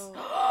Quartz.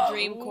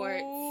 Dream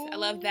Quartz. I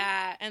love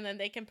that. And then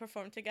they can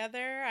perform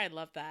together. I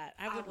love that.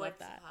 I would love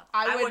that.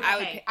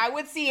 I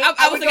would see it.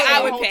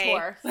 I would pay.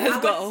 Tour.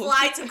 Let's go. Would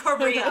fly to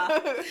Korea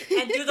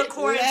and do the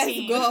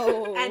quarantine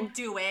and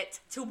do it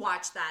to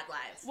watch that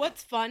live.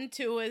 What's fun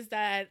too is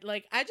that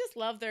like I just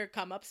love their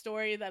come up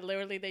story that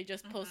literally they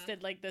just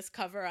posted like this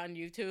cover on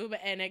YouTube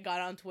and it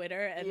got on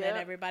Twitter and then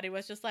everybody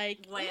was just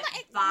like went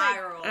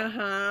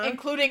viral.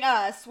 Including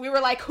us. We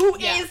were like, who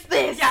is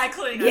this? Yeah,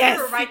 including us.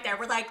 We were right there.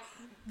 We're like,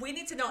 we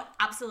need to know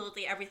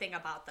absolutely everything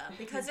about them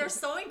because they're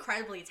so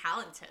incredibly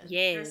talented.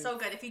 Yeah, they're so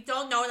good. If you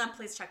don't know them,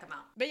 please check them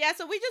out. But yeah,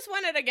 so we just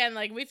wanted, again,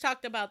 like we've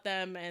talked about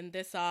them and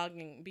this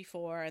song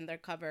before and their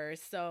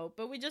covers. So,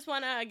 but we just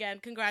want to again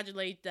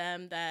congratulate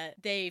them that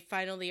they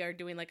finally are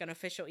doing like an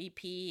official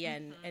EP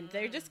and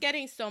they're just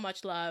getting so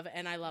much love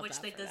and I love which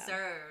that they for deserve.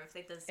 them.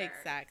 They deserve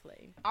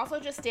exactly. Also,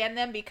 just stand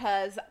them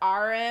because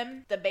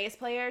RM, the bass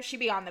player, she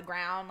be on the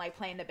ground like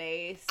playing the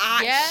bass.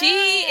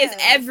 She is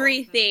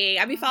everything.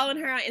 I be following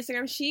her on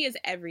Instagram. She is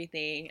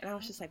everything. And I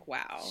was just like,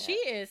 wow. She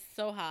is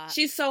so hot.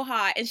 She's so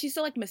hot. And she's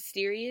so, like,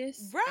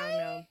 mysterious. Right? I don't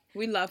know.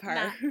 We love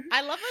her.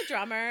 I love a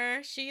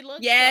drummer. She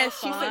looks so she's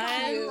fun. so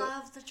cute. I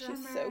love the drummer.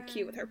 She's so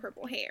cute with her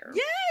purple hair.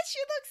 Yeah, she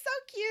looks so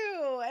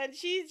cute. And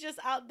she's just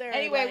out there.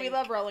 Anyway, like, we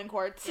love Rolling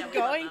Quartz. Yeah,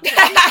 going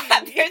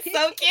They're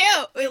so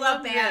cute. We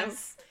love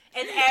bands.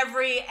 In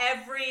every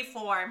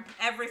form.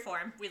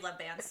 We love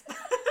bands.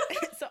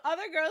 So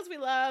other girls we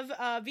love,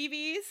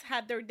 VV's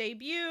had their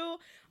debut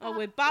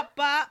with Bop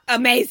Bop.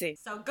 Amazing.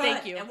 So good.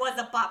 Thank you. It was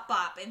a bop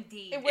bop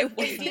indeed. It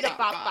was indeed a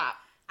bop bop.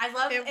 I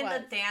love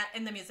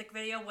in the music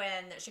video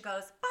when she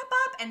goes bop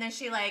bop and then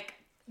she like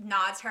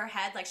nods her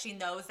head like she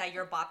knows that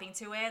you're bopping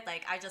to it.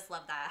 Like I just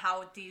love that.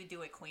 How do you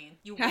do it, queen?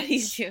 You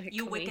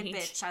wicked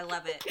bitch. I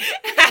love it.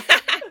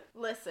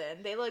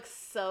 Listen, they look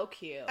so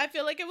cute. I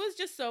feel like it was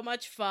just so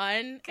much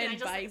fun and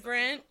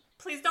vibrant.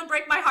 Please don't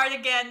break my heart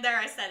again. There,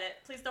 I said it.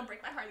 Please don't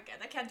break my heart again.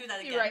 I can't do that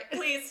again. You're right.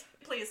 Please.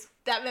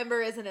 That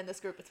member isn't in this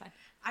group. It's fine.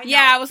 I know.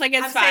 Yeah, I was like,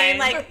 it's I'm fine. saying,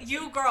 like,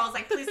 you girls,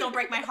 like, please don't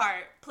break my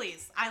heart.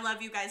 Please. I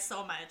love you guys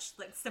so much.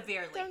 Like,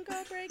 severely. Don't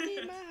go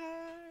breaking my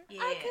heart.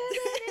 Yeah.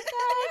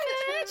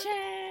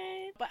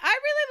 But I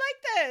really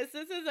like this.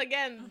 This is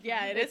again,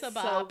 it is a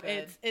bop. So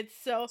it's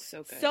so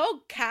good.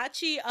 So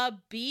catchy,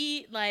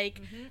 upbeat.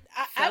 Like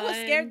I was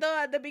scared though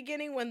at the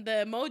beginning when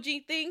the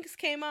emoji things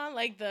came on,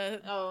 like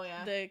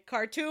the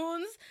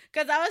cartoons,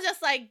 because I was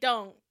just like,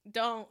 don't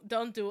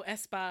do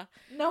Espa.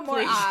 No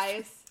more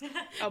eyes.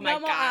 Oh my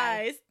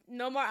God.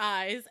 No more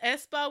eyes.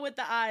 Espa with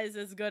the eyes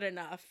is good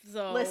enough.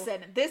 So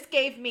listen, this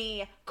gave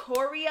me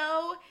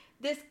choreo.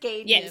 This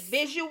gave me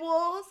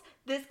visuals.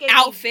 This gave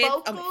outfit. me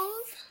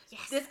vocals.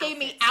 This gave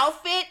me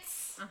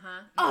outfits.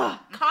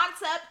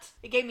 Concept.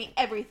 It gave me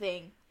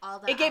everything.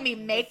 It gave me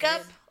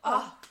makeup.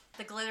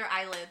 The glitter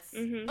eyelids.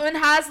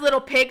 Unha's little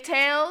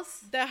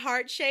pigtails. The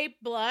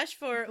heart-shaped blush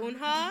for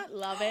Unha.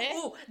 Love it.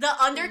 Ooh,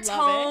 the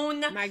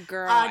undertone. My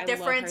girl.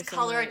 Different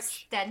color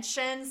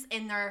extensions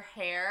in their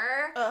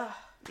hair.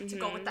 To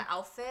go with the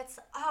outfits.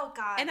 Oh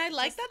god. And I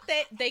like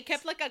that they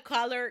kept like the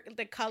color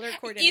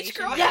coordination. Each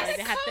girl yes. has a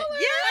They color.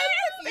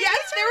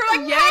 Yes, they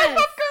were like Powerpuff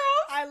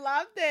Girls. I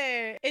loved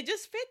it. It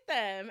just fit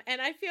them. And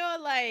I feel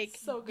like,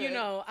 so good.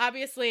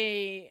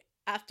 Obviously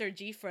after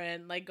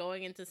G-Friend, like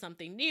going into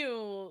something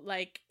new,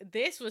 like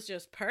this was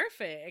just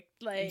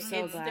perfect. Like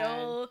so it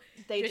still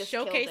they just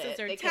showcases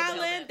their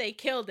talent. They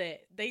killed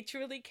it. They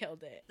truly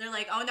killed it. They're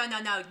like, oh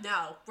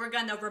no. We're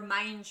gonna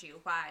remind you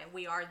why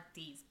we are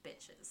these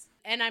bitches.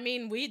 And I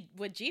mean,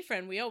 with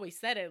G-Friend, we always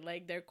said it,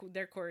 like their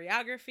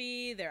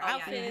choreography, their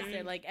outfits,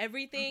 their like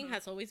everything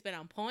has always been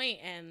on point,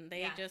 and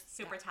they just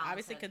super talented.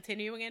 Obviously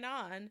continuing it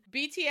on.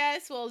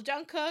 BTS,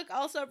 Jungkook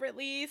also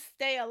released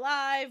 "Stay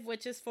Alive,"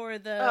 which is for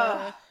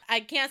the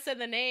I can't say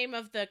the name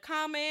of the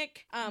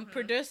comic,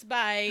 produced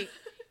by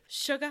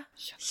Suga.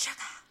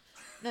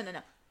 No.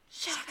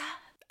 Sugar.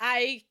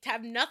 I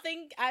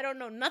don't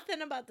know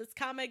nothing about this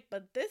comic,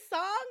 but this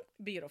song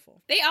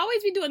beautiful. They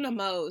always be doing the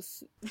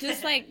most.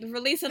 Just like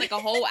releasing like a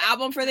whole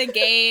album for the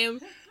game.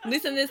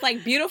 Releasing this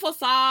like beautiful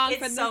song.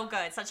 It's so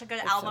good. Such a good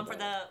album so for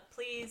the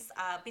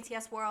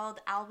BTS World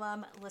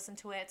album. Listen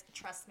to it.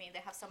 Trust me, they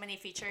have so many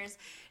features.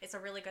 It's a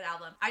really good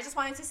album. I just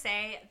wanted to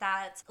say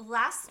that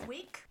last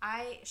week,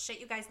 I shit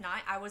you guys not,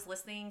 I was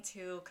listening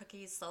to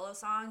Cookie's solo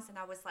songs and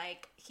I was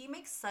like, he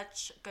makes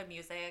such good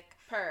music.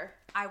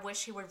 I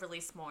wish he would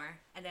release more.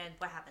 And then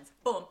what happens?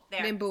 Boom.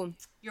 There. Then boom.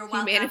 You're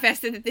welcome. He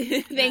manifested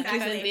it. Thank you,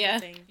 Exactly.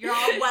 Cynthia. You're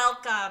all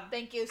welcome.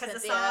 Thank you, Because the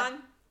Cynthia. song,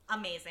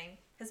 amazing.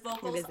 His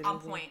vocals It is on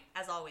amazing. point,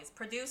 as always.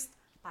 Produced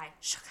by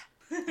Suga.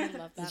 I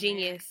love that.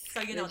 Genius.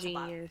 So you know The it's a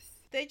bop. genius.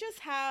 They just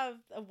have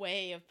a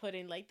way of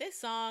putting like this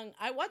song.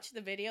 I watched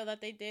the video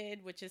that they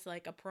did, which is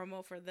like a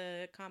promo for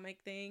the comic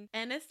thing.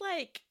 And it's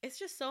like, it's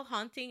just so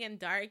haunting and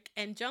dark.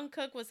 And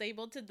Jungkook was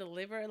able to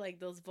deliver like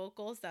those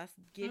vocals that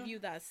give you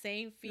that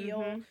same feel.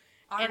 Mhm.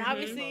 And R&B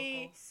obviously,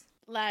 vocals.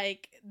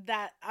 like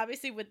that,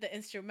 obviously with the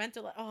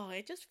instrumental, like, oh,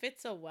 it just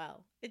fits so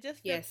well. It just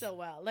fits Yes. so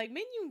well. Like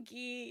Min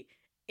Yoongi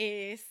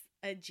is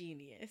a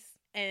genius.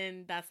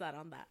 And that's not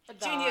on that.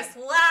 Genius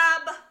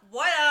Lab.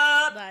 What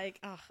up? Like,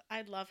 oh,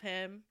 I love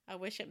him. I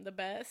wish him the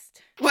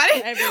best. Why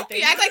did Everything.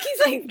 you act like he's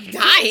like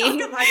dying?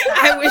 Talking like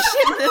that. I wish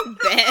him the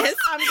best.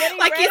 I'm getting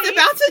Like ready. he's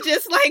about to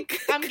just like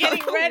I'm go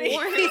getting to ready.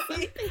 war.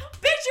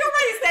 Bitch, you're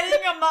already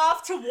sending him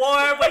off to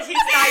war when he's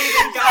not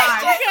even gone.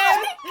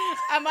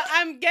 Because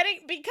I'm getting,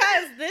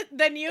 because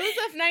the news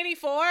of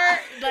 94,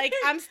 like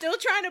I'm still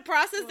trying to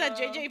process that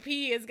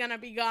JJP is gonna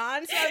be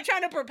gone, so I'm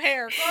trying to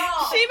prepare.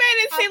 Girl. She made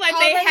it seem like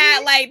Already?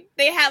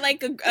 they had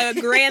like a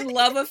grand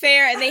love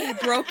affair and they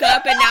broke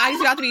up and now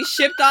he's about to be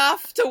shipped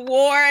off to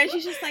war and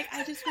she's just like,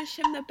 I just wish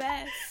him the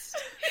best.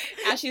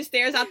 As she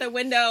stares out the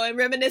window and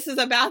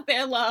reminisces about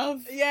their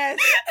love. Yes.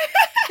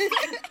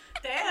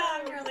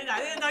 Damn, really? I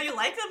didn't know you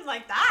liked him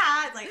like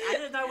that. Like, I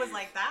didn't know it was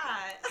like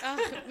that.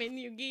 Min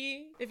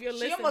Yoongi, if you're She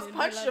listening, almost we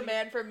punched love a you.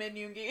 man for Min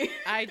Yoongi.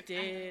 I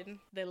did.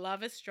 The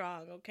love is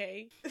strong,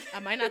 okay? I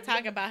might not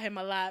talk about him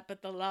a lot,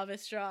 but the love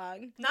is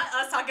strong. Not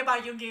us talking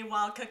about Yoongi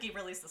while Cookie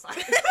released the song.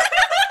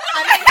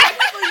 I mean,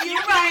 technically,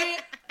 You're right.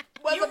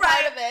 was You're a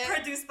part right. of it.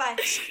 Produced by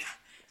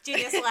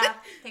Genius Lab.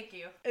 Thank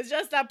you. It's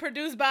just that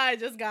produced by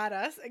just got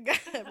us.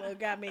 It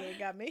got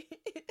me.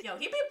 Yo,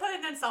 he be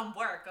putting in some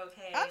work,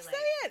 okay? I'm Like,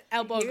 saying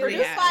elbow You're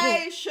grease. Produced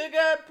by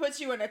Suga puts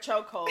you in a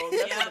chokehold.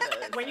 That's Yeah. what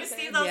it is. When you Okay.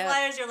 see those Yeah.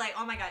 letters, you're like,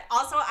 oh my god.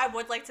 Also, I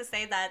would like to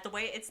say that the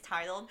way it's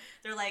titled,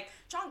 they're like,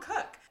 John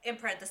Cook, in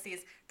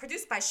parentheses,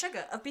 produced by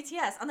Suga of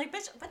BTS. I'm like,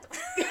 bitch, what the...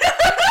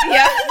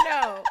 Yeah.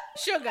 No,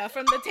 sugar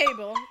from the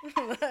table.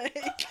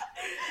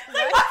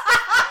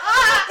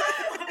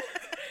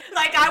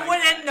 Like, I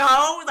wouldn't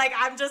know. Like,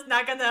 I'm just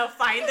not gonna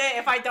find it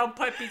if I don't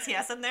put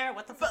BTS in there.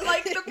 What the fuck? But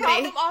like the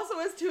problem also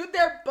is too,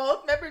 they're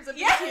both members of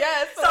Yeah.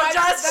 BTS. So I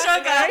just that's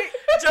Suga, right.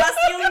 just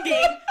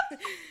Yoongi.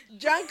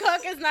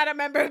 Jungkook is not a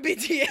member of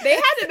BTS. They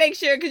had to make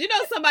sure, because you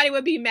know somebody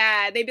would be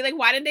mad. They'd be like,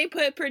 why did they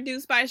put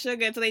produced by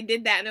Suga? So they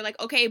did that. And they're like,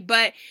 okay,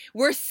 but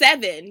we're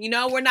 7. You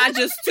know, we're not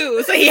just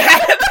 2. So he had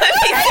to put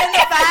these And in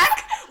the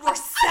back, we're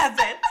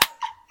 7.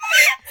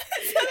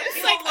 It's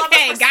You like, don't love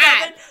okay, us for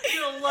God. 7. You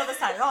don't love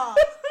us at all.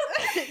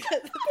 They're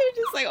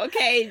just like,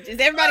 okay, is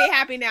everybody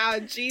happy now?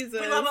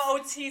 Jesus. We love an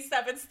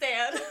OT7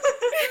 stand.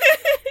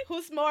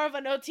 Who's more of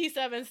an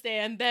OT7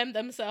 stan? Them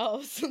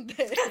themselves.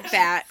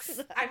 Facts.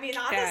 I mean,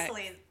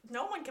 honestly,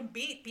 no one can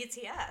beat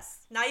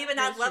BTS. Not even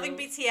not That's loving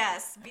true.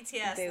 BTS.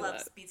 BTS They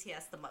loves love-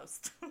 BTS the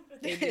most.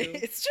 They do.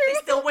 It's They true.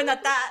 still win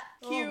at that.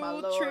 Cue Oh, my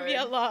Lord.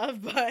 trivia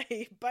love by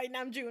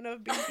Namjoon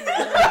of BTS. Oh my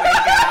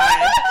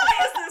God.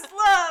 Why is this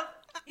love?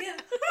 Yeah.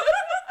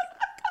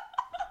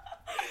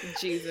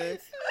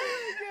 Jesus.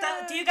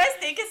 Do you guys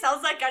think it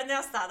sounds like Carne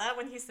Asada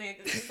when he sings?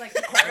 It's like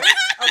the chorus?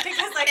 Okay,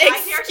 because like I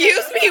hear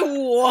Excuse me,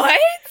 what?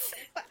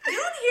 You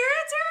don't hear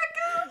it,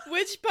 Jericho?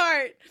 Which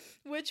part?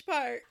 Which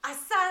part?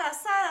 Asada,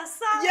 asada,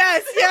 asada.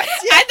 Yes.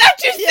 I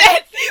thought you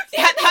said.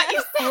 I thought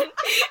you said.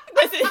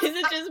 Is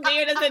it just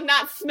me or does it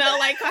not smell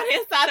like carne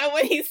asada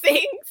when he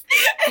sings?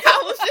 And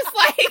I was just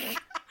like, In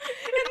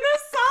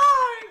this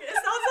song, it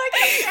sounds like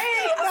he's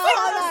saying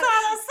hold on.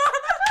 asada,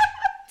 asada.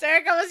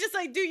 Derek, I was just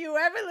like, do you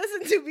ever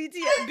listen to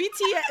BTS?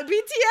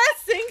 BTS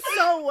sings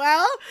so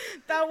well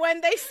that when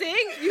they sing,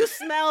 you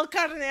smell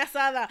carne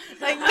asada.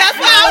 Like that's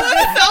why I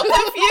was so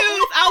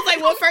confused. I was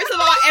like, well, first of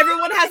all,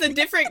 everyone has a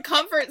different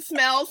comfort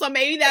smell, so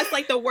maybe that's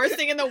like the worst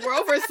thing in the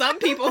world for some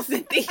people,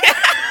 Cynthia.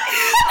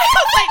 I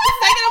was like,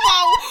 second of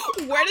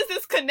all, where does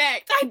this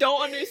connect? I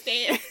don't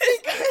understand.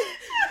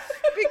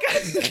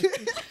 because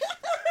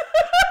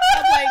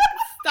I'm like,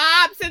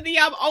 stop,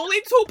 Cynthia. I'm only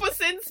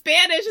 2%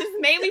 Spanish.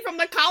 It's mainly from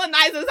the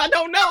colonizers. I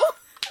don't know.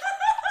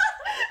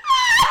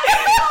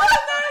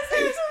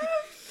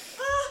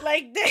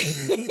 like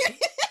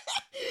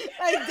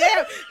like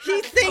damn,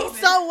 he sings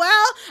so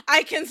well,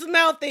 I can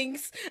smell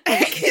things.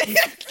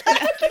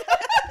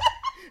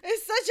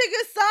 It's such a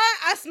good song.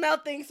 I smell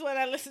things when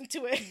I listen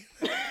to it.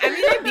 I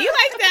mean, it'd be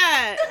like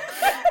that.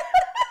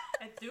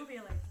 I do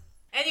feel like that.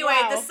 Anyway,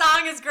 Wow. the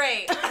song is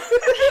great.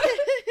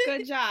 Good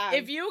Good job.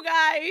 If you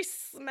guys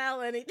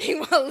smell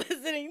anything while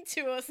listening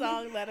to a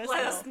song, let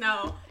us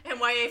know.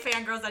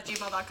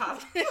 NYAfangirls@gmail.com.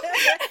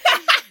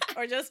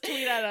 Or just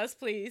tweet at us,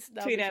 please.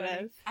 Tweet at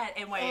us. At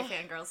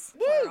NYAfangirls.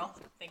 Plural.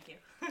 Thank you.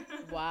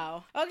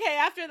 Wow. Okay,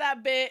 after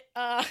that bit,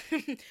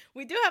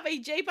 we do have a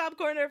J-pop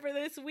corner for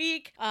this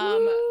week,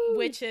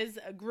 which is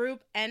a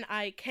group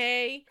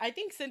NIK. I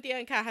think Cynthia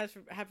and Kat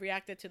have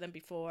reacted to them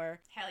before.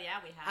 Hell yeah,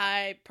 we have.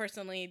 I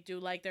personally do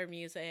like their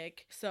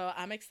music, so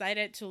I'm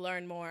excited to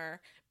learn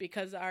more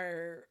because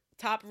our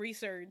top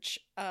research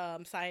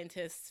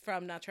scientists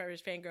from Not Your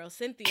Average Fangirl,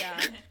 Cynthia,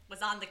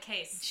 was on the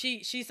case.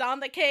 She's on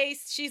the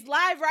case. She's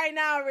live right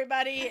now,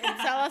 everybody, and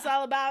tell us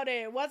all about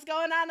it. What's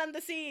going on the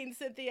scene,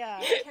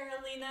 Cynthia?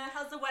 Carolina,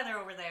 how's the weather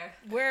over there?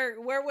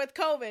 We're with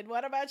COVID.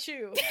 What about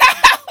you?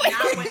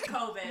 Not with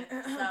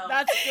COVID. So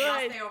that's good.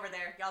 Y'all stay over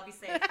there. Y'all be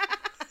safe.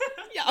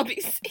 Y'all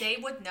be safe. They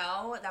would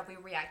know that we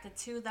reacted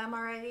to them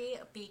already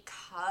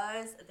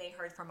because they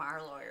heard from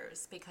our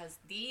lawyers. Because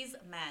these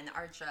men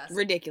are just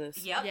ridiculous.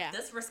 Yep, yeah.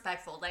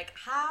 Disrespectful. Like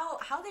how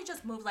they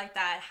just move like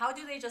that? How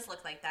do they just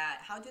look like that?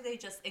 How do they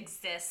just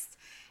exist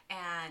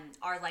and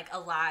are like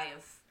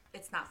alive?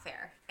 It's not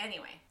fair.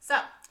 Anyway, so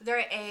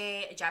they're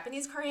a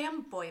Japanese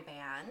Korean boy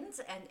band,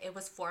 and it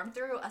was formed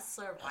through a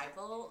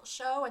survival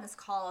show, and it's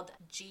called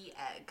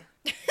G-Egg.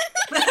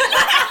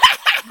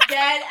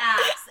 Dead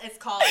ass. It's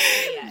called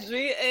G-Egg.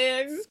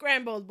 G-Egg.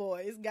 Scrambled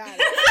boys. Got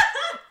it.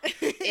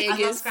 I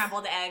love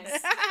scrambled eggs.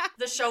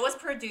 The show was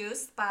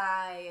produced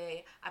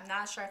by, I'm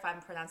not sure if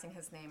I'm pronouncing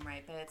his name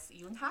right, but it's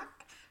Yoonhak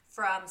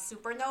from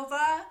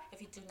Supernova.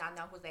 If you do not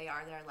know who they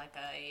are, they're like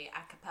a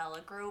cappella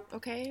group.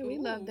 Okay, we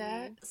love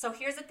that. So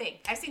here's the thing.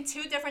 I've seen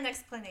two different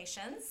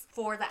explanations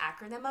for the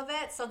acronym of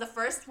it. So the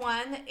first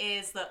one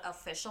is the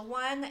official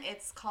one.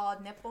 It's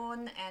called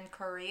Nippon and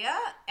Korea.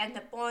 And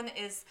Nippon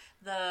is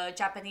the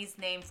Japanese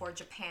name for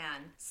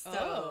Japan.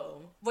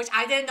 So, which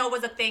I didn't know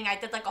was a thing. I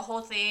did like a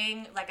whole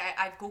thing. Like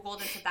I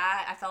Googled into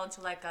that. I fell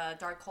into like a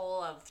dark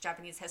hole of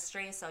Japanese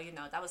history. So, you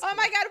know, that was cool. Oh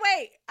my God,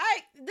 wait.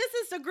 This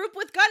is the group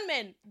with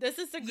gunmen. This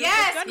is the group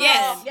yes, with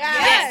gunmen.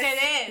 Yes,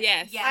 it is.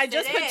 Yes. I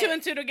just put two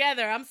and two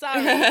together. I'm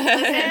sorry. Listen, my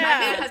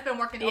man has been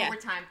working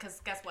overtime because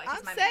guess what? He's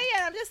I'm my saying,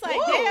 man. I'm just like,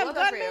 damn,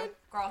 gunmen.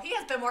 Girl, he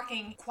has been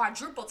working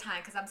quadruple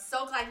time because I'm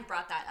so glad you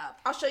brought that up.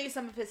 I'll show you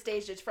some of his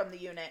stages from the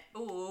unit.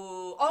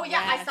 Ooh. Oh,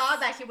 yeah, Yes. I saw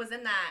that he was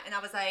in that, and I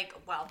was like,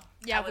 well,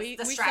 Yeah, I was we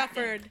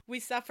distracted.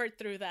 suffered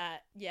through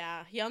that.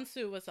 Yeah,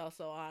 Hyunsu was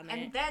also on it.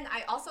 And then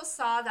I also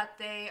saw that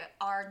they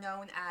are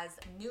known as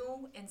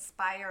New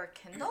Inspire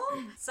Kindle.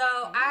 So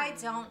I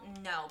don't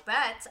know,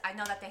 but I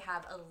know that they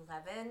have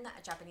 11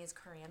 Japanese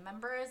Korean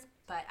members.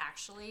 But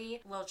actually,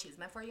 little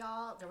cheeseman for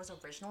y'all, there was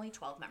originally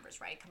 12 members,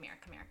 right? Come here.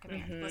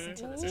 Listen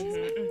to this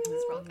cheeseman. This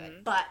is real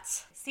good. But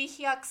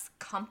Seehyuk's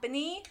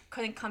company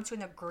couldn't come to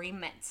an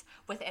agreement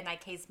with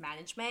NIK's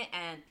management,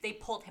 and they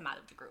pulled him out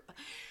of the group.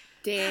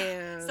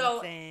 Damn.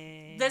 So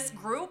this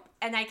group,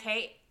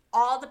 NIK,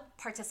 all the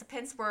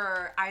participants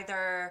were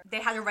either they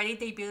had already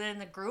debuted in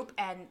the group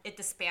and it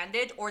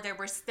disbanded, or they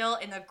were still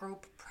in a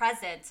group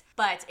present,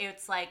 but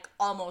it's like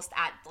almost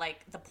at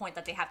like the point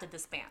that they have to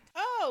disband.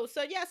 Oh,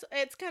 so yes,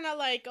 it's kind of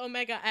like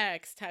Omega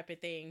X type of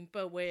thing,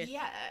 but with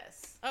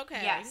Yes. Okay.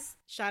 Yes.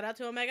 Shout out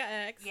to Omega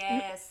X.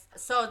 Yes.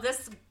 So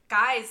this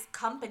guy's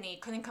company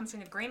couldn't come to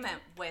an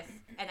agreement with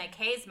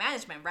NIK's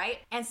management, right?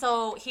 And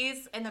so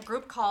he's in a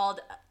group called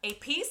A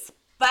Piece.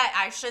 But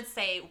I should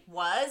say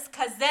was,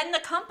 because then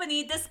the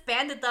company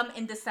disbanded them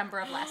in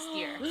December of last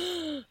year.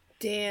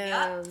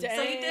 Damn. Yep.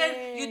 So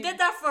you did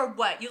that for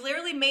what? You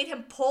literally made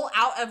him pull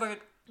out of a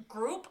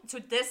group to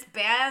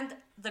disband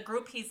the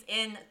group he's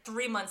in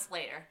 3 months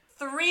later.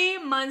 3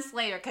 months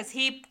later, because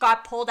he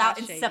got pulled out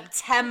in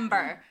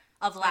September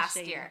of last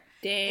year.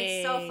 Dang.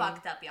 It's so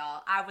fucked up,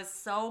 y'all. I was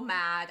so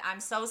mad. I'm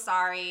so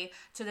sorry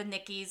to the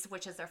Nickies,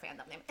 which is their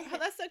fandom name. Oh,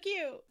 that's so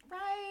cute.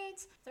 Right?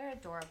 They're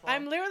adorable.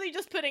 I'm literally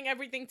just putting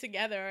everything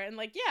together, and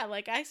like, yeah,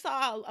 like I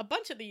saw a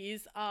bunch of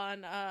these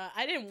on.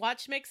 I didn't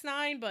watch Mix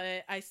 9,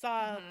 but I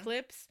saw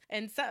clips,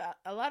 and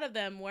a lot of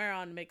them were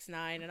on Mix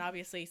 9, and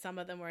obviously some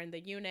of them were in the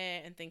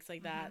unit and things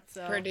like that.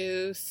 So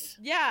Produce.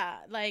 yeah,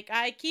 like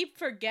I keep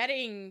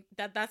forgetting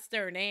that that's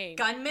their name.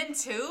 Gunman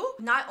too.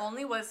 Not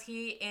only was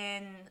he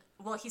in.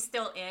 Well, he's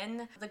still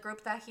in the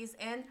group that he's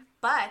in,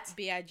 but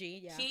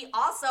B.I.G., yeah. he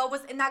also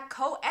was in that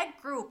co-ed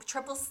group,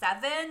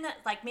 777.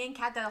 Like, me and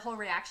Kat did a whole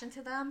reaction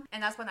to them,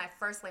 and that's when I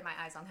first laid my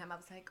eyes on him. I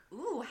was like,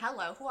 ooh,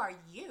 hello, who are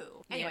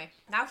you? Anyway,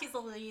 now he's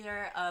the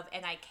leader of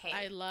NIK.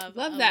 I love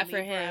that for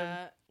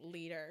Libra him.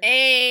 Leader.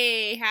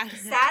 Hey.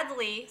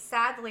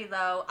 Sadly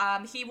though,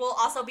 he will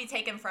also be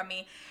taken from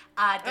me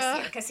this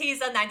year, because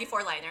he's a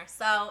 94 liner.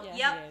 So,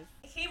 Yeah,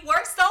 he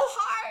worked so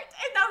hard,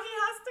 and now he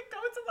has to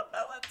go to the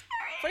military.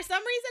 For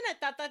some reason, I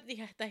thought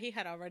that he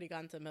had already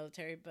gone to the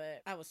military,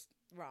 but I was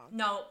wrong.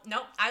 No,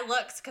 I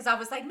looked because I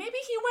was like, maybe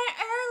he went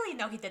early.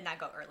 No, he did not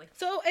go early.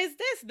 So is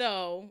this,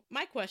 though,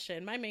 my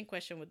main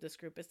question with this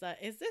group is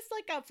this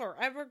like a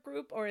forever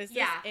group, or is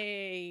this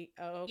okay,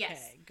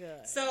 yes.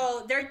 Good.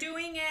 So they're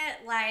doing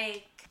it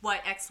like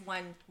what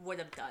X1 would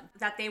have done.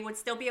 That they would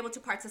still be able to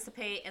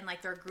participate in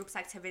like their group's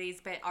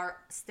activities, but are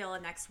still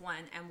an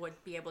X1 and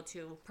would be able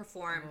to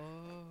perform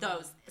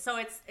those. So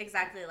it's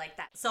exactly like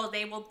that. So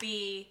they will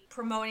be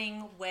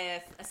promoting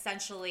with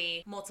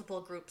essentially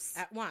multiple groups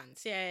at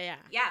once. Yeah.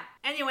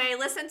 Anyway,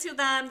 listen to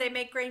them. They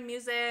make great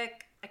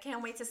music. I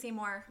can't wait to see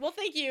more. Well,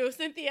 thank you,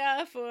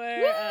 Cynthia, for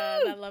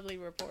that lovely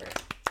report.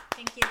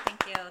 Thank you.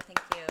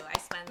 I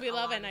spent We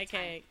love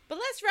NIK. But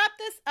let's wrap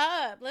this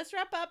up. Let's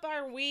wrap up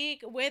our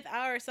week with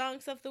our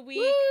songs of the week.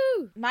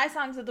 Woo! My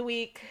songs of the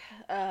week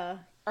are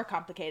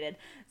complicated.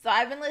 So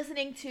I've been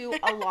listening to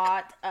a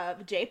lot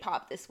of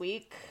J-pop this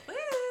week. Woo!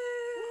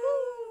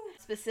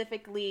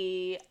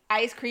 Specifically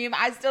Ice Cream.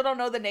 I still don't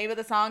know the name of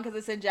the song because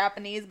it's in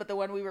Japanese, but the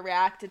one we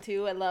reacted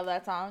to, I love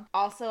that song.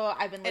 Also,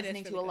 I've been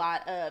listening to a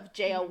lot of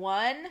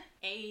JO1,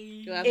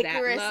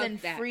 Icarus and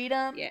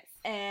Freedom. Yes.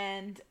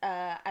 And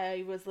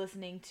I was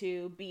listening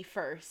to Be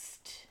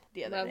First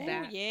the other day.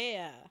 That. Oh,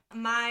 yeah.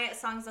 My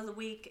songs of the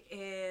week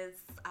is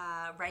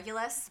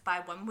Regulus by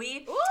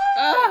OneWe.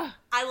 Oh.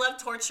 I love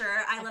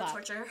Torture.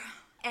 Torture.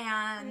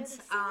 And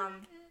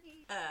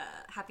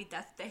Happy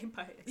Death Day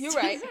by You're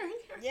right.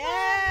 Yay!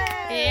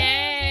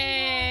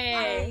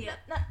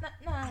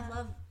 I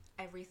love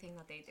everything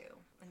that they do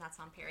in that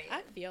song, period.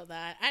 I feel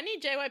that. I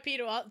need JYP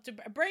to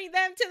bring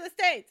them to the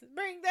States.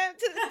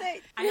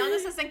 I know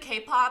this isn't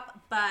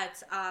K-pop,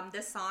 but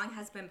this song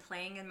has been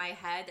playing in my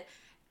head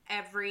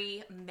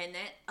every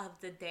minute of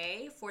the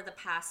day for the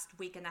past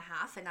week and a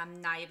half, and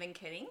I'm not even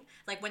kidding.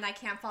 Like, when I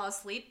can't fall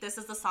asleep, this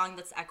is the song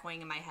that's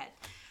echoing in my head.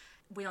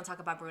 We don't talk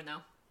about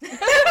Bruno.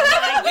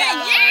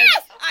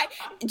 Yes!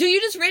 Do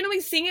you just randomly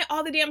sing it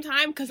all the damn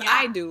time? Because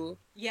I do.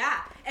 Yeah,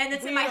 and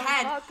it's in my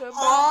head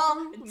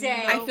all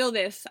day. I feel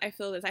this. I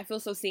feel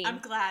so seen. I'm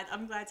glad,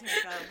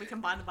 Terica. We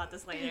can bond about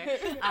this later.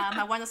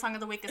 My one song of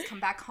the week is Come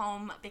Back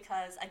Home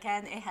because,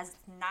 again, it has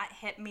not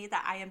hit me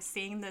that I am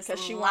seeing this live.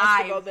 Because she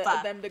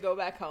wants them to go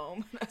back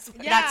home.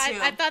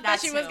 I thought that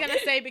she was going to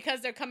say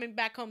because they're coming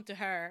back home to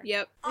her.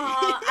 Yep.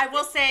 I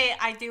will say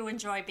I do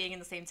enjoy being in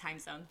the same time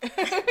zone.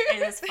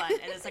 It is fun.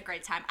 It is a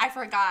great time. I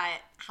forgot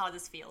how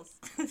this feels.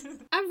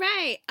 All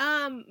right.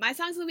 My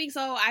songs of the week.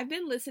 So I've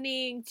been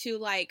listening to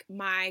like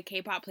my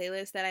K-pop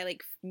playlist that I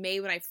like made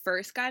when I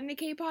first got into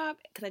K-pop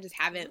because I just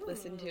haven't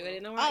listened to it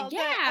in a while.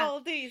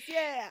 Oldies,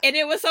 yeah. And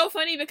it was so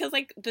funny because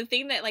like the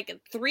thing that like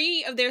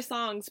 3 of their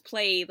songs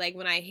played like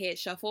when I hit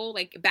shuffle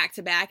like back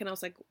to back, and I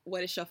was like,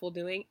 what is shuffle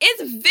doing?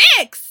 It's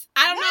VIX.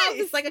 I don't know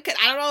if it's like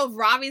I don't know if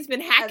Ravi's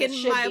been hacking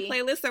my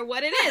playlist or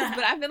what it is,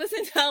 but I've been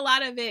listening to a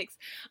lot of VIX.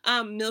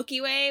 Milky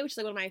Way, which is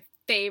like one of my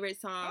favorite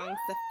songs,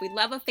 the We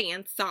Love a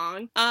Fan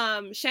song,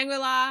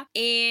 Shangri-La,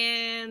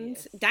 and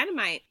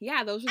Dynamite.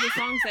 Yeah, those were the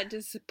songs that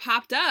just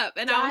popped up,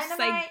 and I was just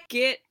like,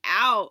 get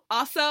out.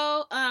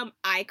 Also,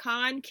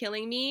 Icon,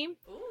 Killing Me.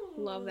 Ooh.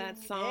 Love that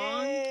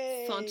song.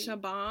 Sancha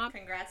Bomb.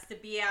 Congrats to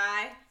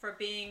B.I. for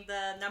being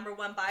the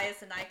 #1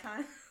 bias in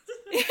Icon.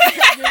 You're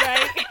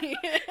right.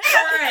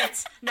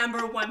 Current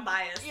 #1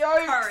 bias.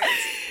 Current.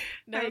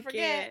 Never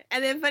forget.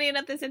 And then funny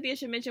enough that Cynthia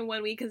should mention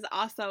OneWe because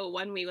also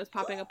OneWe was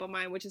popping up on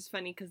mine, which is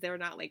funny because they're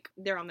not like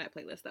they're on that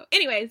playlist though.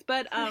 Anyways,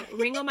 but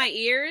Ring on My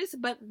Ears,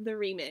 but the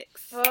remix.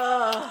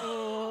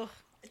 Oh.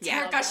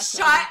 Terica,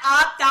 shut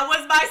up. That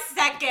was my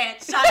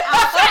second. Shut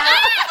up.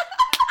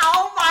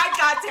 Oh my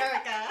God,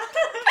 Terica.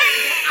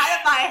 Out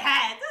of my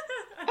head.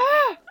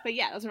 But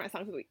yeah, those are my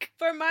songs of the week.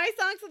 For my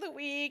songs of the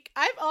week,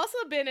 I've also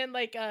been in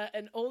like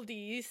an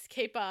oldies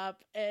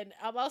K-pop, and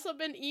I've also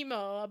been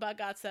emo about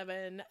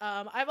GOT7.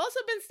 I've also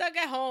been stuck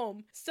at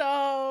home,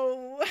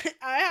 so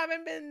I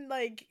haven't been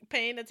like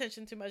paying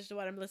attention too much to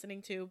what I'm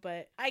listening to,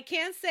 but I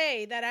can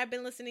say that I've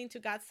been listening to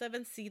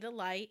GOT7 See the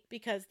Light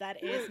because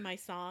that is my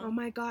song. Oh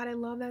my God, I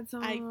love that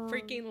song. I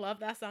freaking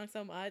love that song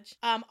so much.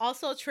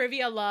 Also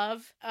Trivia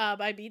Love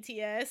by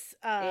BTS.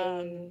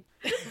 I'm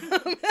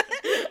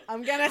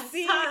gonna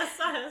see. I'm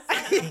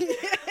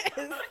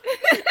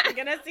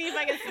gonna see if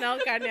I can smell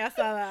carne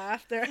asada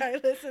after I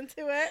listen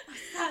to it.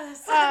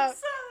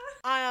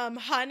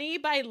 Honey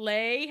by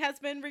Lay has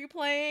been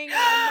replaying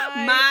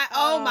on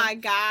oh my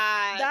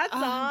God, that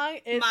song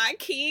is my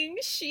king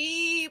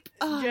sheep.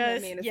 Oh,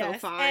 that man is so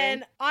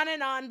fine.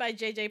 And On by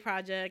JJ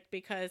Project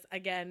because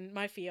again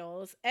my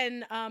feels,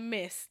 and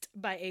Mist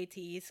by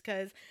ATEEZ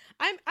because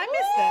I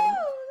miss them.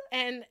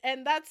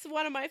 And that's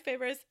one of my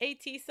favorite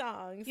AT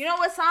songs. You know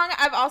what song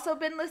I've also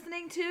been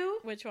listening to?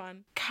 Which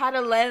one?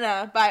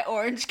 Catalina by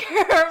Orange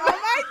Caramel. Oh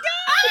my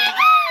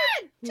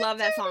God! Love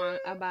that song.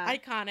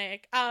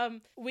 Iconic.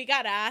 We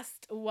got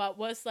asked what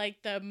was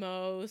like the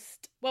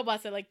most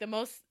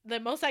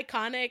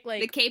iconic,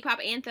 like the K-pop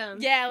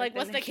anthem. Yeah, like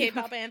what's the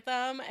K-pop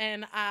anthem?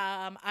 And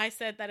I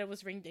said that it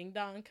was Ring Ding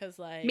Dong because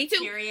like me too.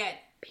 Period.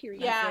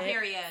 Yeah.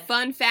 Period.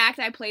 Fun fact: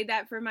 I played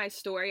that for my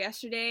story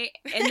yesterday,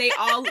 and they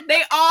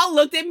all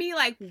looked at me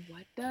like,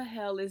 "What the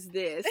hell is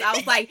this?" I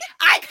was like,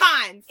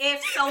 "Icons."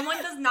 If someone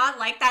does not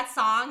like that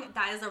song,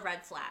 that is a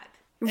red flag.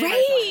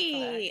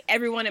 Right.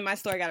 Everyone in my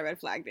store got a red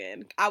flag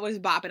then. I was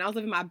bopping. I was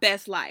living my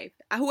best life.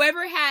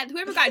 Whoever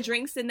got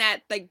drinks in that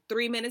like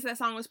 3 minutes that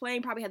song was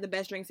playing probably had the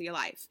best drinks of your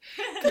life.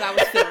 Because I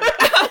was feeling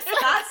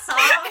that song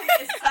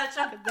is such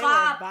a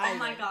bop. Oh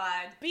my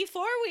god.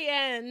 Before we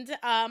end,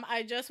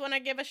 I just want to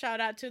give a shout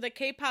out to the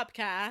K-pop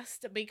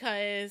cast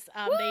because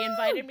they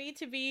invited me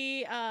to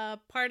be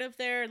part of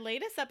their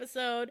latest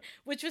episode,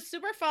 which was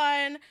super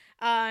fun.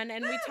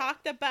 And we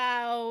talked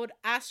about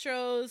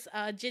Astro's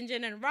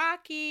Jinjin and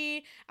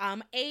Rocky,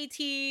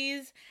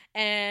 ATEEZ,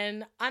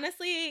 and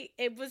honestly,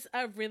 it was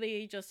a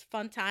really just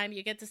fun time.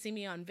 You get to see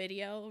me on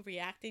video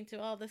reacting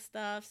to all this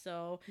stuff,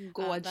 so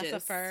that's a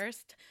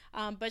first.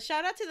 But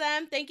shout out to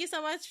them. Thank you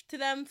so much to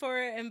them for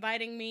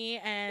inviting me,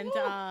 and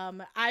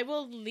I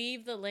will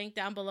leave the link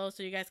down below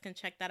so you guys can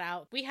check that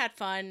out. We had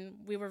fun.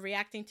 We were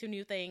reacting to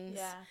new things.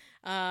 Yeah.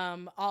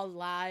 All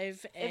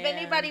live. If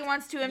anybody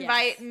wants to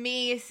invite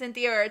me,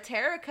 Cynthia, or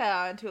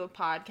Terica onto a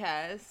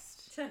podcast,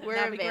 we're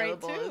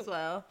available as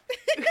well.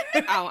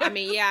 Oh, I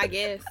mean, yeah, I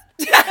guess.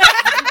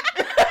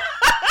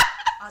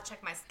 I'll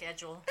check my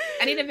schedule.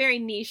 I need a very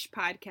niche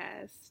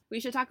podcast. We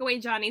should talk away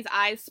Johnny's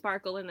eyes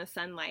sparkle in the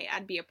sunlight.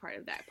 I'd be a part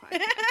of that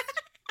podcast.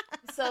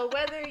 So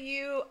whether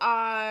you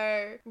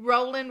are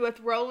rolling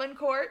with rolling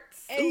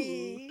courts,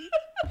 hey.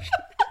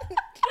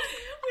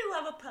 We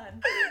love a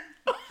pun.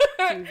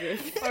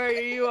 or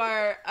you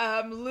are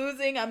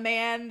losing a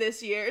man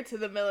this year to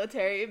the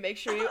military, make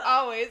sure you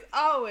always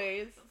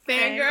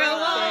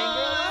fangirl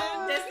on.